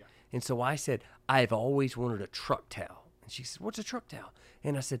 Yeah. And so I said, I've always wanted a truck towel. And she said, what's a truck towel?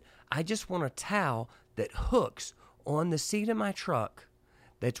 And I said, I just want a towel that hooks on the seat of my truck,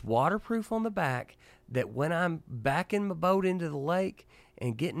 that's waterproof on the back, that when I'm backing my boat into the lake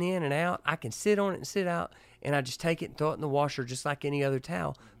and getting in and out, I can sit on it and sit out, and I just take it and throw it in the washer just like any other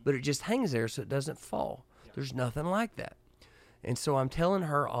towel, but it just hangs there so it doesn't fall. Yeah. There's nothing like that. And so I'm telling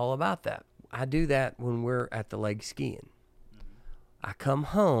her all about that. I do that when we're at the lake skiing. I come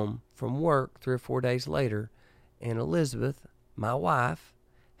home from work 3 or 4 days later, and Elizabeth, my wife,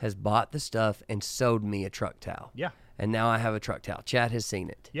 has bought the stuff and sewed me a truck towel. Yeah. And now I have a truck towel. Chad has seen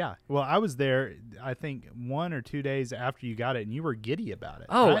it. Yeah. Well, I was there, I think, 1 or 2 days after you got it, and you were giddy about it.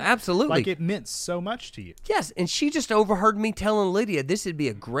 Oh, right? Absolutely. Like, it meant so much to you. Yes, and she just overheard me telling Lydia this would be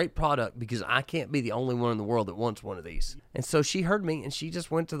a great product because I can't be the only one in the world that wants one of these. And so she heard me, and she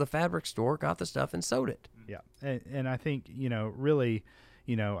just went to the fabric store, got the stuff, and sewed it. Yeah. And I think, really,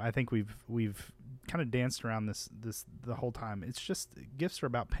 I think we've kind of danced around this the whole time. It's just, gifts are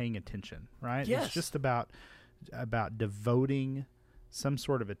about paying attention, right? Yes. It's just about devoting some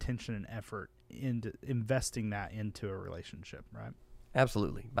sort of attention and effort into investing that into a relationship, right?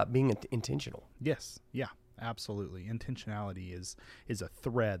 Absolutely. About being intentional. Yes. Yeah, absolutely. Intentionality is a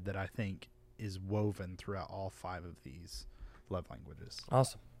thread that I think is woven throughout all 5 of these love languages.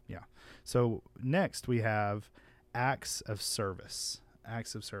 Awesome. Yeah. So next we have acts of service.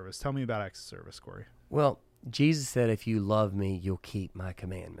 Acts of service. Tell me about acts of service, Corey. Well, Jesus said, if you love me, you'll keep my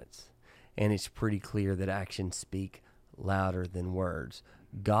commandments. And it's pretty clear that actions speak louder than words.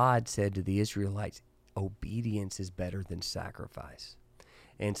 God said to the Israelites, obedience is better than sacrifice.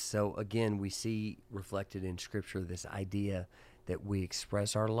 And so, again, we see reflected in Scripture this idea that we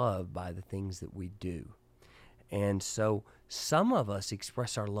express our love by the things that we do. And so some of us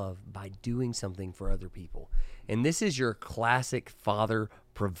express our love by doing something for other people. And this is your classic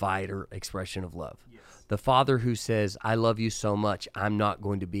father-provider expression of love. Yes. The father who says, I love you so much, I'm not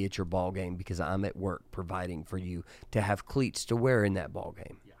going to be at your ball game because I'm at work providing for you to have cleats to wear in that ball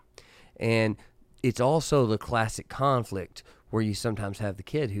game. Yeah. And it's also the classic conflict where you sometimes have the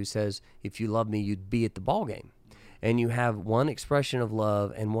kid who says, if you love me, you'd be at the ball game. And you have one expression of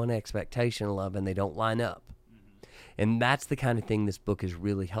love and one expectation of love, and they don't line up. And that's the kind of thing this book is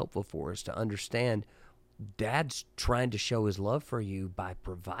really helpful for us to understand. Dad's trying to show his love for you by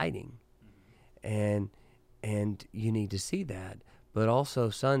providing. And you need to see that. But also,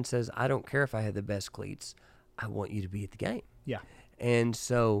 son says, I don't care if I have the best cleats. I want you to be at the game. Yeah. And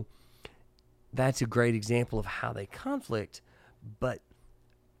so that's a great example of how they conflict. But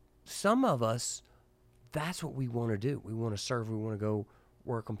some of us, that's what we want to do. We want to serve. We want to go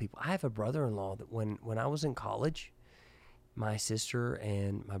work on people. I have a brother-in-law that when I was in college, my sister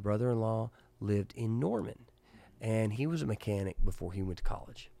and my brother-in-law lived in Norman, and he was a mechanic before he went to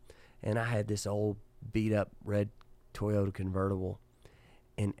college. And I had this old beat-up red Toyota convertible,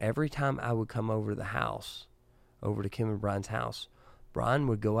 and every time I would come over to the house, over to Kim and Brian's house, Brian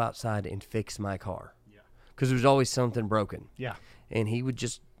would go outside and fix my car because there was always something broken. Yeah, and he would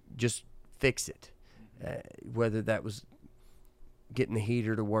just fix it, whether that was getting the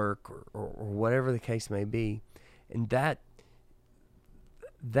heater to work or whatever the case may be. And that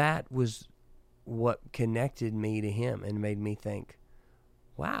was what connected me to him and made me think,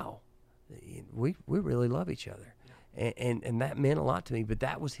 wow, we really love each other. Yeah. And that meant a lot to me, but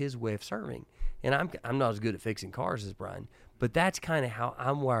that was his way of serving. And I'm not as good at fixing cars as Brian, but that's kind of how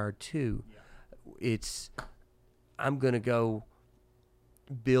I'm wired too. Yeah. I'm going to go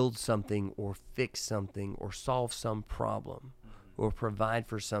build something or fix something or solve some problem or provide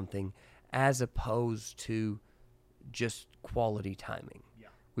for something as opposed to just quality timing. Yeah.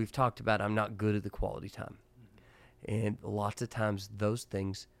 We've talked about I'm not good at the quality time. And lots of times those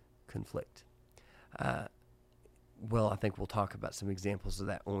things conflict. well, I think we'll talk about some examples of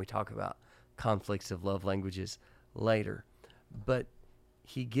that when we talk about conflicts of love languages later. But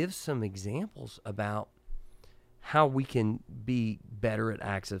he gives some examples about how we can be better at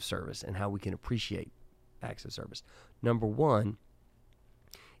acts of service and how we can appreciate acts of service. Number one,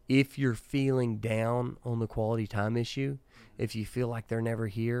 if you're feeling down on the quality time issue, if you feel like they're never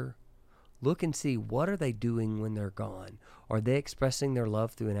here, look and see, what are they doing when they're gone? Are they expressing their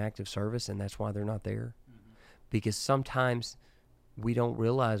love through an act of service, and that's why they're not there? Mm-hmm. Because sometimes we don't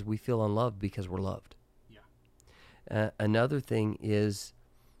realize we feel unloved because we're loved. Yeah. Another thing is,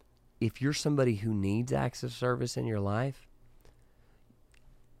 if you're somebody who needs acts of service in your life,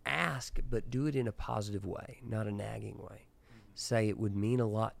 ask, but do it in a positive way, not a nagging way. Say, it would mean a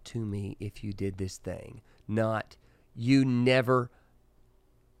lot to me if you did this thing. Not, you never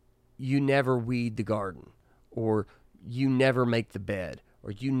weed the garden, or you never make the bed,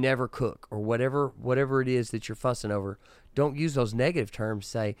 or you never cook, or whatever it is that you're fussing over. Don't use those negative terms.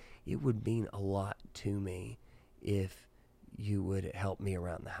 Say, it would mean a lot to me if you would help me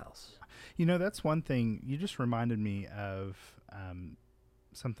around the house. You know, that's one thing. You just reminded me of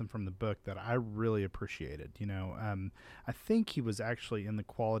something from the book that I really appreciated. You know, I think he was actually in the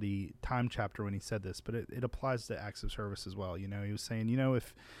quality time chapter when he said this, but it applies to acts of service as well. You know, he was saying, you know,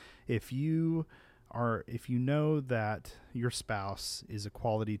 if you know that your spouse is a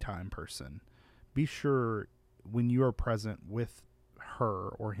quality time person, be sure when you are present with her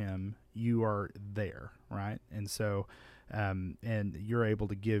or him, you are there, right? And so, and you're able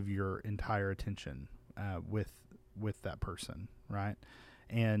to give your entire attention with that person, right?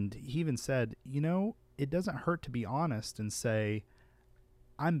 And he even said, you know, it doesn't hurt to be honest and say,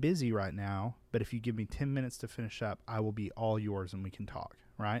 I'm busy right now, but if you give me 10 minutes to finish up, I will be all yours and we can talk,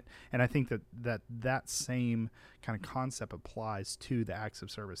 right? And I think that same kind of concept applies to the acts of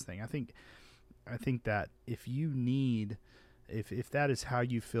service thing. I think that if that is how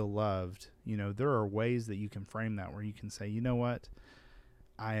you feel loved, you know, there are ways that you can frame that where you can say, you know what,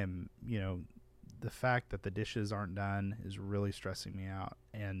 I am, you know, the fact that the dishes aren't done is really stressing me out,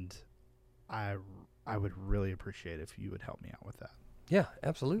 and I would really appreciate if you would help me out with that. Yeah,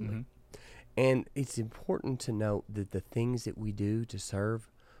 absolutely. Mm-hmm. And it's important to note that the things that we do to serve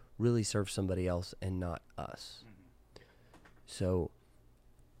really serve somebody else and not us. Mm-hmm. So,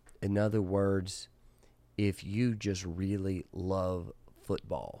 in other words, if you just really love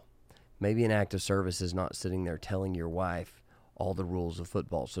football, maybe an act of service is not sitting there telling your wife all the rules of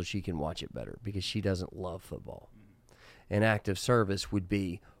football so she can watch it better because she doesn't love football. Mm-hmm. An act of service would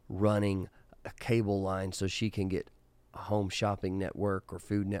be running a cable line so she can get a home shopping network or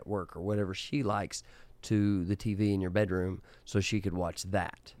food network or whatever she likes to the TV in your bedroom so she could watch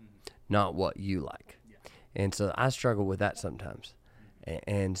that, not what you like. Yeah. And so I struggle with that sometimes.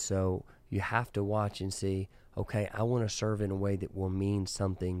 And so you have to watch and see, okay, I want to serve in a way that will mean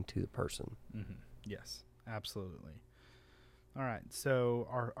something to the person. Mm-hmm. Yes, absolutely. All right, so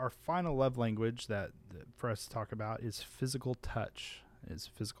our final love language that for us to talk about is physical touch.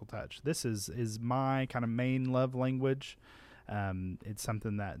 This is my kind of main love language. It's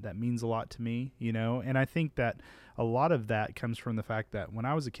something that means a lot to me, you know, and I think that a lot of that comes from the fact that when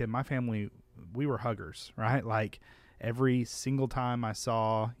I was a kid, my family, we were huggers, right? Like every single time I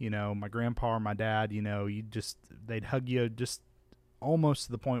saw, you know, my grandpa or my dad, you know, they'd hug you just almost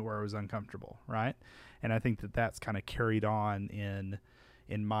to the point where it was uncomfortable, right? And I think that that's kind of carried on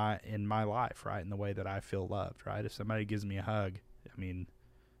in my life, right? In the way that I feel loved, right? If somebody gives me a hug, I mean,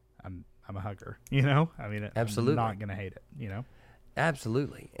 I'm a hugger, you know? I mean, absolutely. I'm not going to hate it, you know?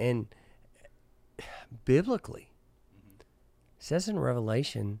 Absolutely. And biblically, it says in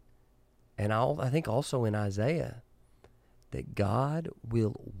Revelation, and I think also in Isaiah, that God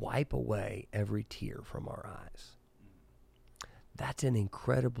will wipe away every tear from our eyes. That's an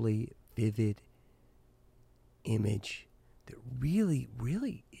incredibly vivid image that really,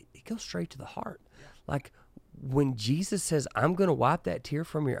 really, it goes straight to the heart. Yeah. Like when Jesus says, I'm going to wipe that tear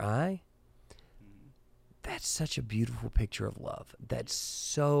from your eye, that's such a beautiful picture of love. That's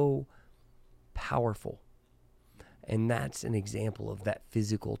so powerful. And that's an example of that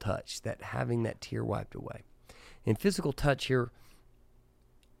physical touch, that having that tear wiped away. And physical touch here,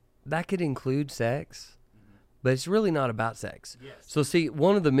 that could include sex, but it's really not about sex. Yes. So see,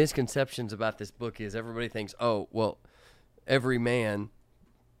 one of the misconceptions about this book is everybody thinks, oh, well, every man,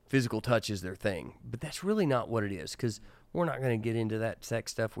 physical touch is their thing. But that's really not what it is, because we're not going to get into that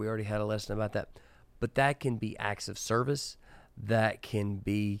sex stuff. We already had a lesson about that. But that can be acts of service. That can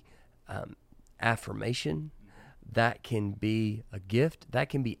be affirmation. That can be a gift. That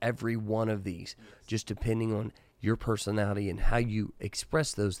can be every one of these, just depending on your personality and how you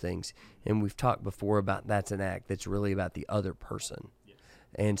express those things. And we've talked before about that's an act that's really about the other person. Yes.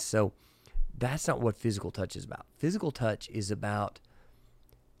 And so that's not what physical touch is about. Physical touch is about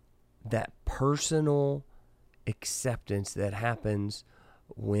that personal acceptance that happens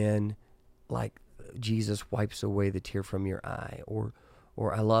when, like, Jesus wipes away the tear from your eye, or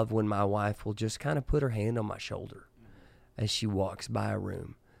I love when my wife will just kind of put her hand on my shoulder as she walks by a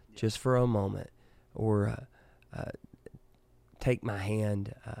room, just for a moment, or take my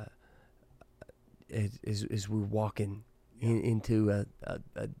hand as we're walking into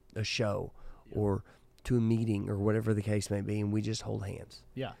a show or to a meeting or whatever the case may be, and we just hold hands.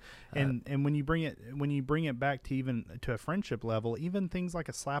 Yeah. And when you bring it back to even to a friendship level, even things like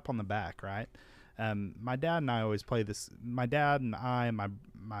a slap on the back, right? My dad and I always play this. My dad and I,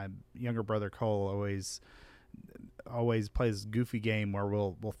 my younger brother Cole always plays this goofy game where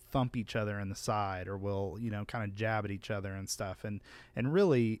we'll thump each other in the side, or we'll, kind of jab at each other and stuff. And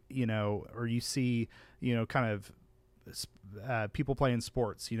really, or you see, kind of people playing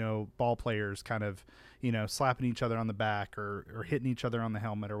sports, ball players kind of, slapping each other on the back or hitting each other on the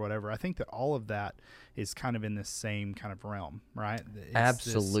helmet or whatever. I think that all of that is kind of in this same kind of realm, right?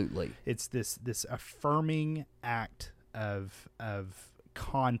 Absolutely. It's this affirming act of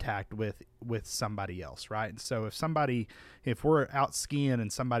contact with somebody else, right? And so if we're out skiing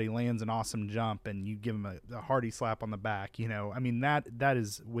and somebody lands an awesome jump and you give them a hearty slap on the back, that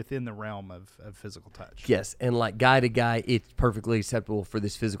is within the realm of physical touch. Yes, and like guy to guy, it's perfectly acceptable for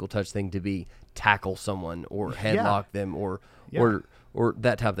this physical touch thing to be tackle someone or headlock them or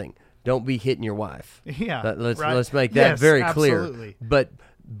that type of thing. Don't be hitting your wife. Yeah, let's make that very clear. Absolutely.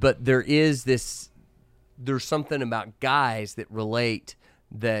 But there's something about guys that relate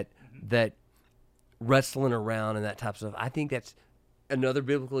that wrestling around and that type of stuff. I think that's another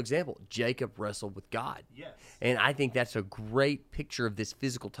biblical example. Jacob wrestled with God. Yes. And I think that's a great picture of this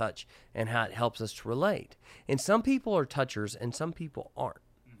physical touch and how it helps us to relate. And some people are touchers and some people aren't.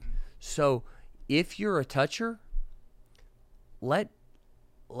 Mm-hmm. So if you're a toucher, let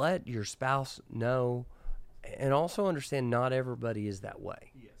your spouse know, and also understand not everybody is that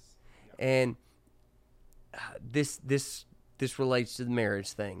way. Yes. Yeah. And this relates to the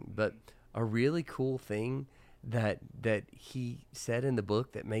marriage thing, but a really cool thing that he said in the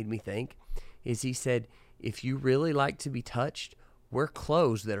book that made me think is he said, if you really like to be touched, wear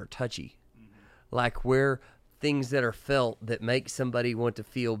clothes that are touchy. Mm-hmm. Like wear things that are felt that make somebody want to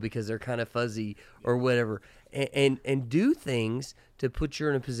feel because they're kind of fuzzy or whatever, and do things to put you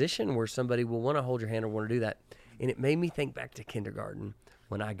in a position where somebody will want to hold your hand or want to do that. And it made me think back to kindergarten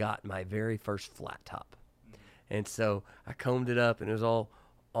when I got my very first flat top. And so I combed it up, and it was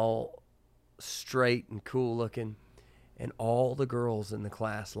all straight and cool looking. And all the girls in the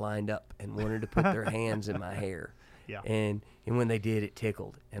class lined up and wanted to put their hands in my hair. Yeah. And when they did, it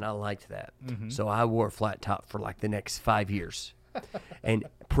tickled, and I liked that. Mm-hmm. So I wore a flat top for like the next 5 years. And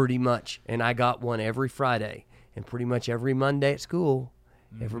pretty much, and I got one every Friday. And pretty much every Monday at school,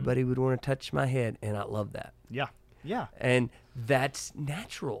 mm-hmm. everybody would want to touch my head, and I love that. Yeah. Yeah. And that's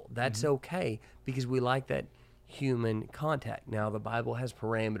natural. That's mm-hmm. okay, because we like that human contact. Now, the Bible has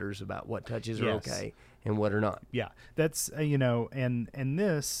parameters about what touches are okay and what are not. Yeah, that's and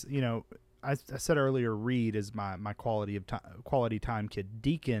this, I said earlier, Reed is my quality time kid.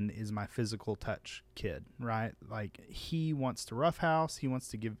 Deacon is my physical touch kid, right? Like, he wants to roughhouse. He wants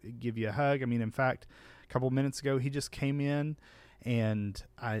to give you a hug. I mean, in fact, a couple minutes ago, he just came in. And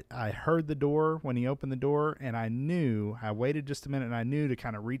I heard the door when he opened the door, and I waited just a minute, and I knew to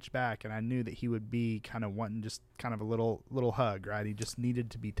kind of reach back, and I knew that he would be kind of wanting just kind of a little hug, right? He just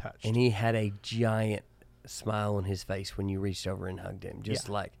needed to be touched. And he had a giant smile on his face when you reached over and hugged him, just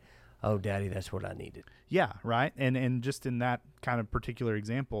like, oh, Daddy, that's what I needed. Yeah, right. And just in that kind of particular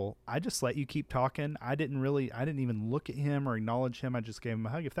example, I just let you keep talking. I didn't even look at him or acknowledge him. I just gave him a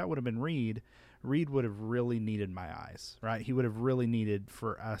hug. If that would have been Reed would have really needed my eyes, right? He would have really needed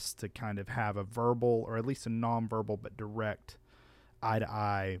for us to kind of have a verbal, or at least a nonverbal but direct,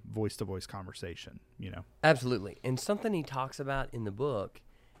 eye-to-eye, voice-to-voice conversation, Absolutely. And something he talks about in the book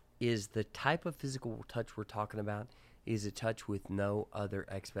is the type of physical touch we're talking about is a touch with no other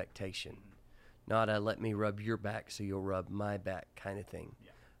expectation. Not a let me rub your back so you'll rub my back kind of thing.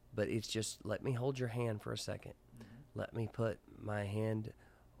 Yeah. But it's just, let me hold your hand for a second. Mm-hmm. Let me put my hand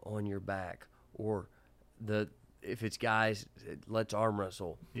on your back. Or if it's guys, let's arm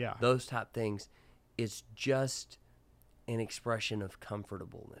wrestle. Yeah. Those type things. It's just an expression of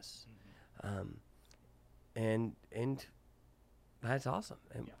comfortableness. Mm-hmm. And that's awesome.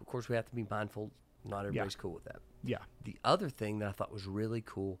 And of course we have to be mindful. Not everybody's cool with that. Yeah. The other thing that I thought was really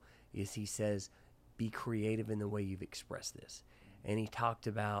cool is he says, be creative in the way you've expressed this. And he talked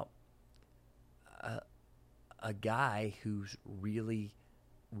about a guy who's really,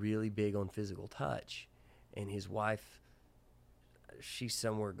 really big on physical touch, and his wife, she's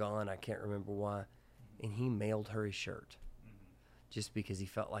somewhere gone, I can't remember why, and he mailed her his shirt just because he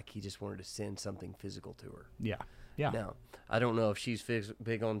felt like he just wanted to send something physical to her. Yeah. Yeah. Now, I don't know if she's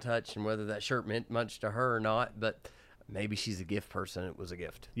big on touch and whether that shirt meant much to her or not, but maybe she's a gift person. It was a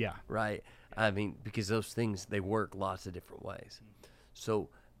gift. Yeah. Right? I mean, because those things, they work lots of different ways. So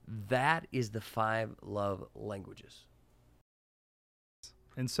that is the 5 love languages.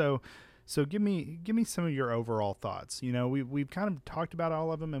 And so give me some of your overall thoughts. You know, we've kind of talked about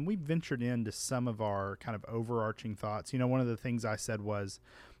all of them, and we've ventured into some of our kind of overarching thoughts. You know, one of the things I said was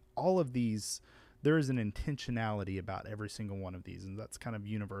all of these, there is an intentionality about every single one of these, and that's kind of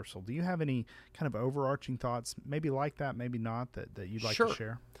universal. Do you have any kind of overarching thoughts, maybe like that, maybe not, that you'd like to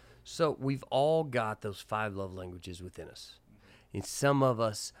share? So we've all got those 5 love languages within us. And some of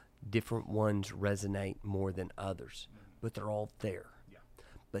us, different ones resonate more than others, but they're all there.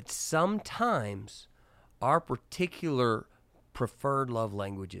 But sometimes our particular preferred love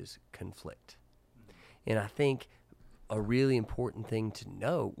languages conflict. And I think a really important thing to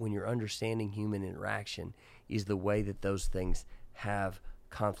know when you're understanding human interaction is the way that those things have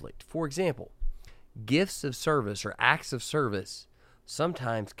conflict. For example, gifts of service or acts of service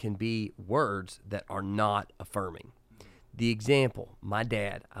sometimes can be words that are not affirming. The example, my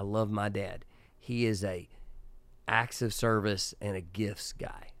dad, I love my dad. He is a acts of service and a gifts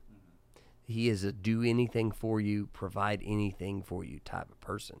guy. He is a do anything for you, provide anything for you type of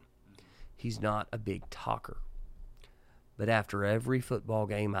person. He's not a big talker. But after every football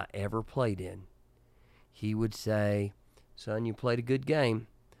game I ever played in, he would say, "Son, you played a good game,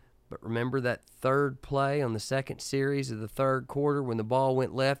 but remember that third play on the second series of the third quarter when the ball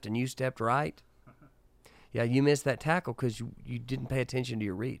went left and you stepped right? Yeah, you missed that tackle because you didn't pay attention to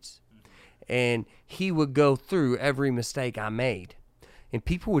your reads." And he would go through every mistake I made. And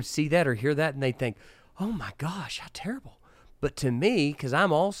people would see that or hear that, and they'd think, "Oh, my gosh, how terrible." But to me, because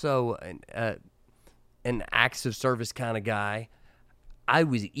I'm also an acts of service kind of guy, I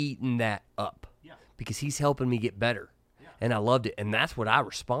was eating that up because he's helping me get better. And I loved it, and that's what I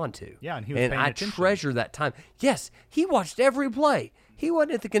respond to. Yeah, and he was paying attention. Treasure that time. Yes, he watched every play. He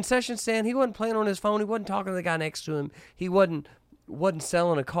wasn't at the concession stand. He wasn't playing on his phone. He wasn't talking to the guy next to him. He wasn't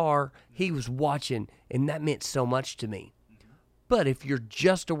selling a car. He was watching, and that meant so much to me. But if you're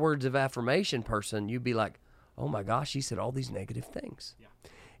just a words of affirmation person, you'd be like, "Oh my gosh, he said all these negative things." Yeah.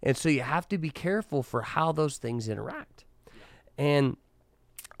 And so you have to be careful for how those things interact. Yeah. And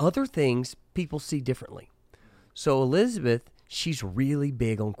other things people see differently. So Elizabeth, she's really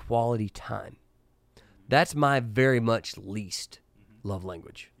big on quality time. That's my very much least love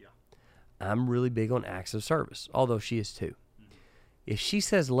language. Yeah. I'm really big on acts of service, although she is too. If she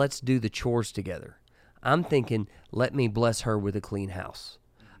says, "Let's do the chores together," I'm thinking, let me bless her with a clean house.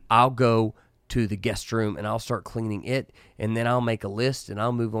 I'll go to the guest room and I'll start cleaning it, and then I'll make a list and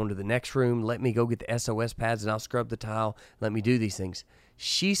I'll move on to the next room. Let me go get the SOS pads and I'll scrub the tile. Let me do these things.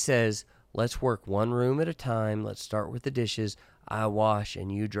 She says, "Let's work one room at a time. Let's start with the dishes. I wash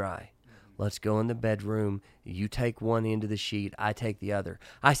and you dry. Let's go in the bedroom. You take one end of the sheet. I take the other."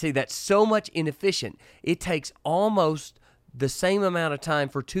 I say that's so much inefficient. It takes almost the same amount of time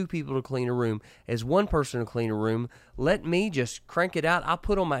for 2 people to clean a room as 1 person to clean a room. Let me just crank it out. I'll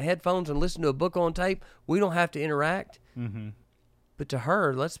put on my headphones and listen to a book on tape. We don't have to interact. Mm-hmm. But to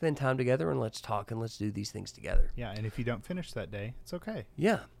her, let's spend time together and let's talk and let's do these things together. Yeah, and if you don't finish that day, it's okay.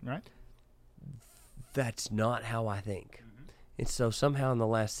 Yeah. Right? That's not how I think. Mm-hmm. And so somehow in the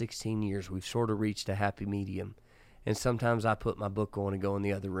last 16 years, we've sort of reached a happy medium. And sometimes I put my book on and go in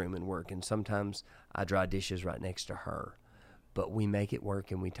the other room and work. And sometimes I dry dishes right next to her. But we make it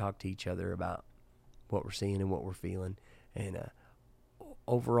work, and we talk to each other about what we're seeing and what we're feeling. And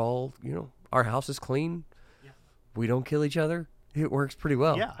overall, you know, our house is clean. Yeah. We don't kill each other. It works pretty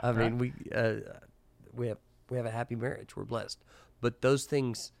well. Yeah, I mean, we have a happy marriage. We're blessed. But those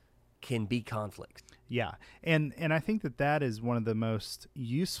things can be conflict. Yeah, and I think that is one of the most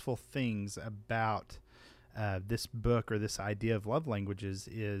useful things about this book or this idea of love languages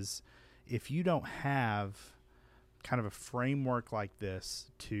is if you don't have kind of a framework like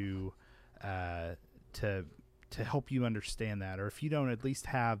this to help you understand that, or if you don't at least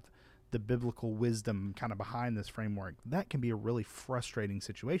have the biblical wisdom kind of behind this framework, that can be a really frustrating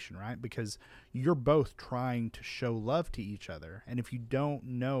situation, right? Because you're both trying to show love to each other, and if you don't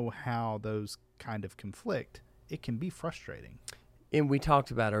know how those kind of conflict, it can be frustrating. And we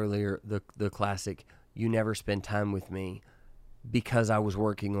talked about earlier the classic, "You never spend time with me because I was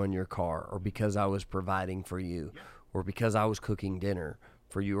working on your car, or because I was providing for you, or because I was cooking dinner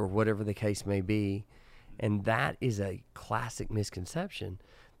for you, or whatever the case may be. And that is a classic misconception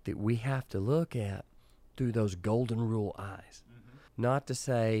that we have to look at through those golden rule eyes. Not to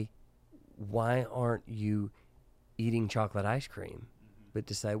say, why aren't you eating chocolate ice cream? But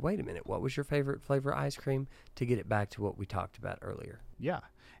to say, wait a minute, what was your favorite flavor ice cream? To get it back to what we talked about earlier. Yeah.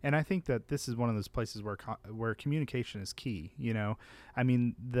 And I think that this is one of those places where communication is key. You know, I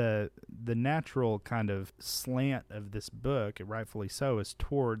mean, the natural kind of slant of this book, rightfully so, is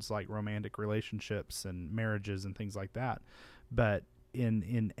towards like romantic relationships and marriages and things like that. But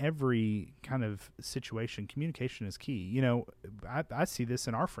in every kind of situation, communication is key. You know, I see this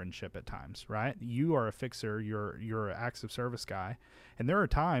in our friendship at times, right? You are a fixer, you're an acts of service guy, and there are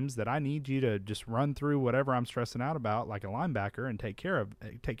times that I need you to just run through whatever I'm stressing out about like a linebacker and take care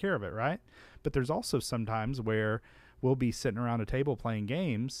of it, right? But there's also some times where we'll be sitting around a table playing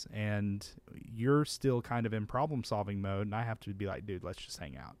games and you're still kind of in problem solving mode, and I have to be like, dude, let's just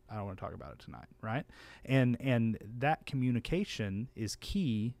hang out. I don't want to talk about it tonight, right? And that communication is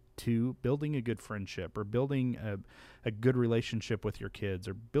key to building a good friendship, or building a good relationship with your kids,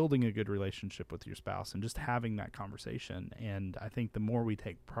 or building a good relationship with your spouse, and just having that conversation. And I think the more we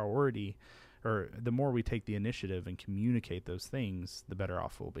take priority, or the more we take the initiative and communicate those things, the better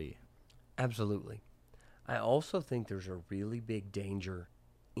off we'll be. Absolutely. I also think there's a really big danger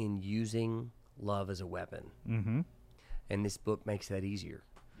in using love as a weapon. Mm-hmm. And this book makes that easier.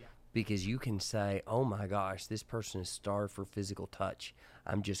 Yeah. Because you can say, oh my gosh, this person is starved for physical touch.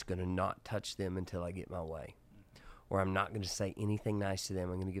 I'm just going to not touch them until I get my way. Mm-hmm. Or I'm not going to say anything nice to them.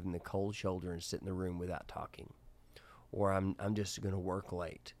 I'm going to give them the cold shoulder and sit in the room without talking. Or I'm just going to work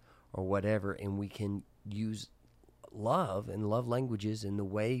late, or whatever. And we can use love and love languages and the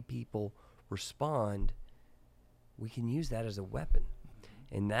way people respond. We can use that as a weapon.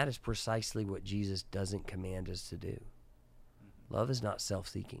 And that is precisely what Jesus doesn't command us to do. Love is not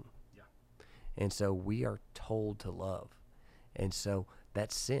self-seeking. Yeah. And so we are told to love. And so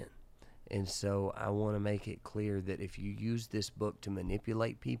that's sin. And so I want to make it clear that if you use this book to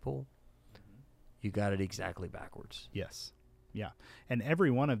manipulate people, you got it exactly backwards. Yes. Yeah. And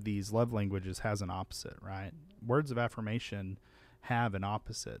every one of these love languages has an opposite, right? Words of affirmation have an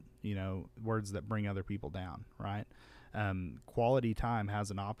opposite, you know, words that bring other people down, right? Quality time has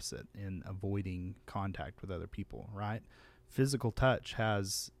an opposite in avoiding contact with other people, right? Physical touch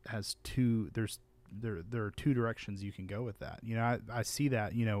has two, there are two directions you can go with that. You know, I see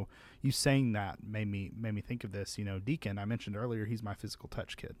that, you know, you saying that made me think of this. You know, Deacon, I mentioned earlier, he's my physical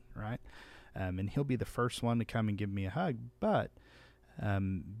touch kid, right? And he'll be the first one to come and give me a hug, but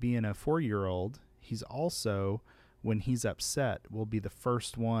being a 4-year-old, he's also, when he's upset, will be the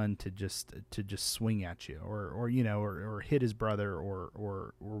first one to just swing at you, or you know, or hit his brother,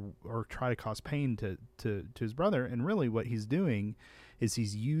 or try to cause pain to his brother. And really, what he's doing is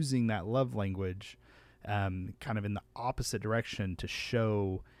he's using that love language, kind of in the opposite direction, to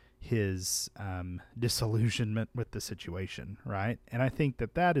show his disillusionment with the situation, right? And I think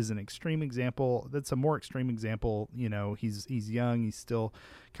that is an extreme example. That's a more extreme example. You know, he's young, he's still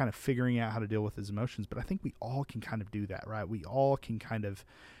kind of figuring out how to deal with his emotions, but I think we all can kind of do that, right? We all can kind of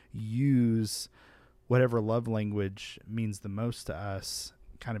use whatever love language means the most to us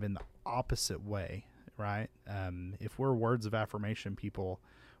kind of in the opposite way, right? If we're words of affirmation people,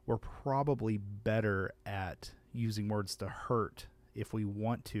 we're probably better at using words to hurt if we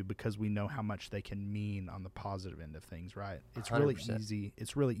want to, because we know how much they can mean on the positive end of things, right? It's 100%. Really easy.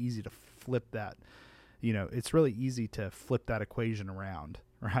 It's really easy to flip that. You know, it's really easy to flip that equation around,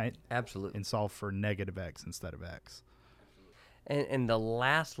 right? Absolutely. And solve for negative X instead of X. And the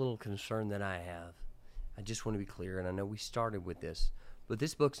last little concern that I have, I just want to be clear, and I know we started with this, but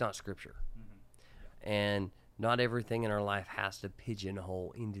this book's not scripture. Mm-hmm. Yeah. And not everything in our life has to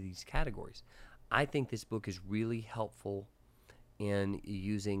pigeonhole into these categories. I think this book is really helpful in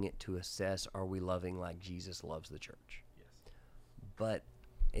using it to assess, are we loving like Jesus loves the church? Yes. But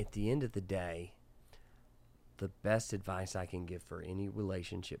at the end of the day, the best advice I can give for any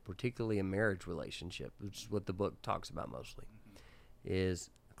relationship, particularly a marriage relationship, which is what the book talks about mostly, is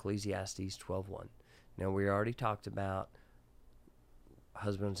Ecclesiastes 12:1. Now, we already talked about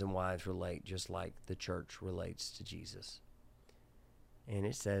husbands and wives relate just like the church relates to Jesus. And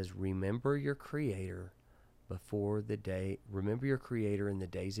it says, remember your Creator remember your Creator in the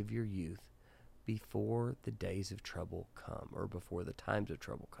days of your youth, before the days of trouble come, or before the times of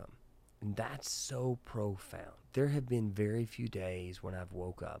trouble come. And that's so profound. There have been very few days when I've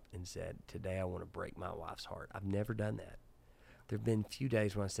woke up and said, today I want to break my wife's heart. I've never done that. There have been few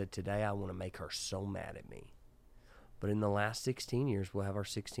days when I said, today I want to make her so mad at me. But in the last 16 years, we'll have our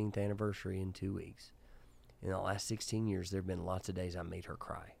 16th anniversary in 2 weeks. In the last 16 years, there have been lots of days I made her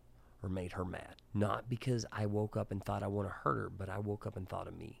cry or made her mad. Not because I woke up and thought I want to hurt her, but I woke up and thought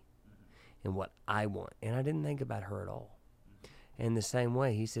of me and what I want. And I didn't think about her at all. In the same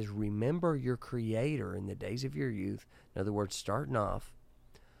way, he says, remember your Creator in the days of your youth. In other words, starting off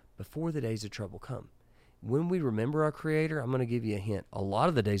before the days of trouble come. When we remember our Creator, I'm going to give you a hint. A lot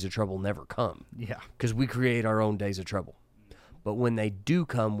of the days of trouble never come. Yeah. Because we create our own days of trouble. But when they do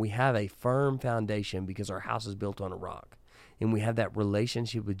come, we have a firm foundation because our house is built on a rock. And we have that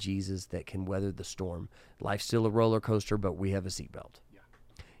relationship with Jesus that can weather the storm. Life's still a roller coaster, but we have a seatbelt. Yeah.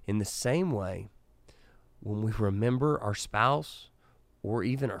 In the same way, when we remember our spouse or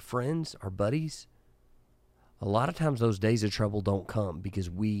even our friends, our buddies, a lot of times those days of trouble don't come because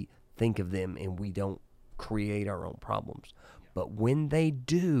we think of them and we don't create our own problems. But when they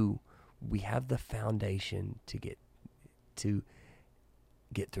do, we have the foundation to get through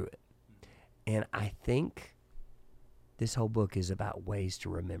it. And I think this whole book is about ways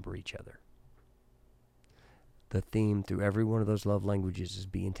to remember each other. The theme through every one of those love languages is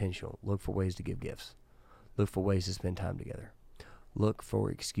be intentional. Look for ways to give gifts. Look for ways to spend time together. Look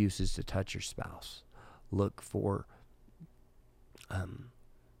for excuses to touch your spouse. Look for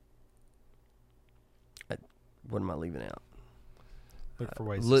what am I leaving out? Look for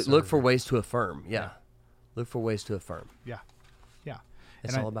ways. Look for ways to affirm. Yeah. Look for ways to affirm. Yeah. Yeah.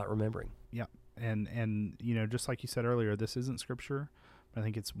 It's all about remembering. Yeah. And you know, just like you said earlier, this isn't scripture, but I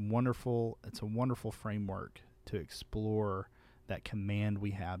think it's wonderful. It's a wonderful framework to explore that command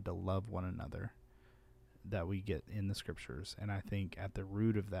we have to love one another that we get in the scriptures. And I think at the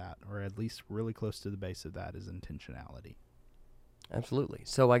root of that, or at least really close to the base of that, is intentionality. Absolutely.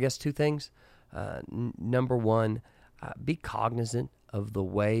 So I guess two things. Number one, be cognizant of the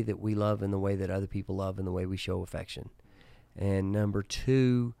way that we love and the way that other people love and the way we show affection. And number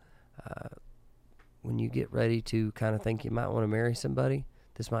two, when you get ready to kind of think you might want to marry somebody,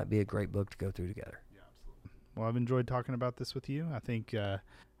 this might be a great book to go through together. Yeah, absolutely. Well, I've enjoyed talking about this with you. I think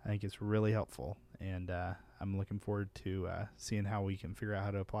it's really helpful, and I'm looking forward to seeing how we can figure out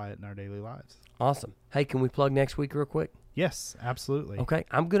how to apply it in our daily lives. Awesome. Hey, can we plug next week real quick? Yes, absolutely. Okay.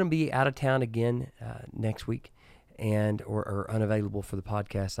 I'm going to be out of town again next week, and or unavailable for the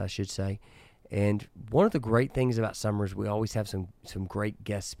podcast, I should say. And one of the great things about summer is we always have some great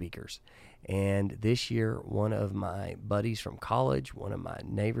guest speakers. And this year, one of my buddies from college, one of my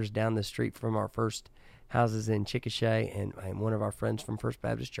neighbors down the street from our first houses in Chickasha, and one of our friends from First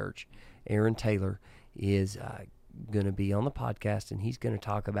Baptist Church, Aaron Taylor, is going to be on the podcast, and he's going to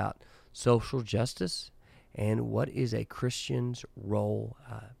talk about social justice and what is a Christian's role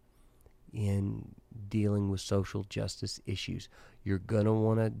in dealing with social justice issues. You're going to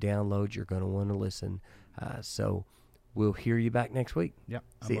want to download. You're going to want to listen. So we'll hear you back next week. Yep.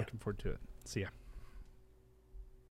 I'm looking forward to it. See ya.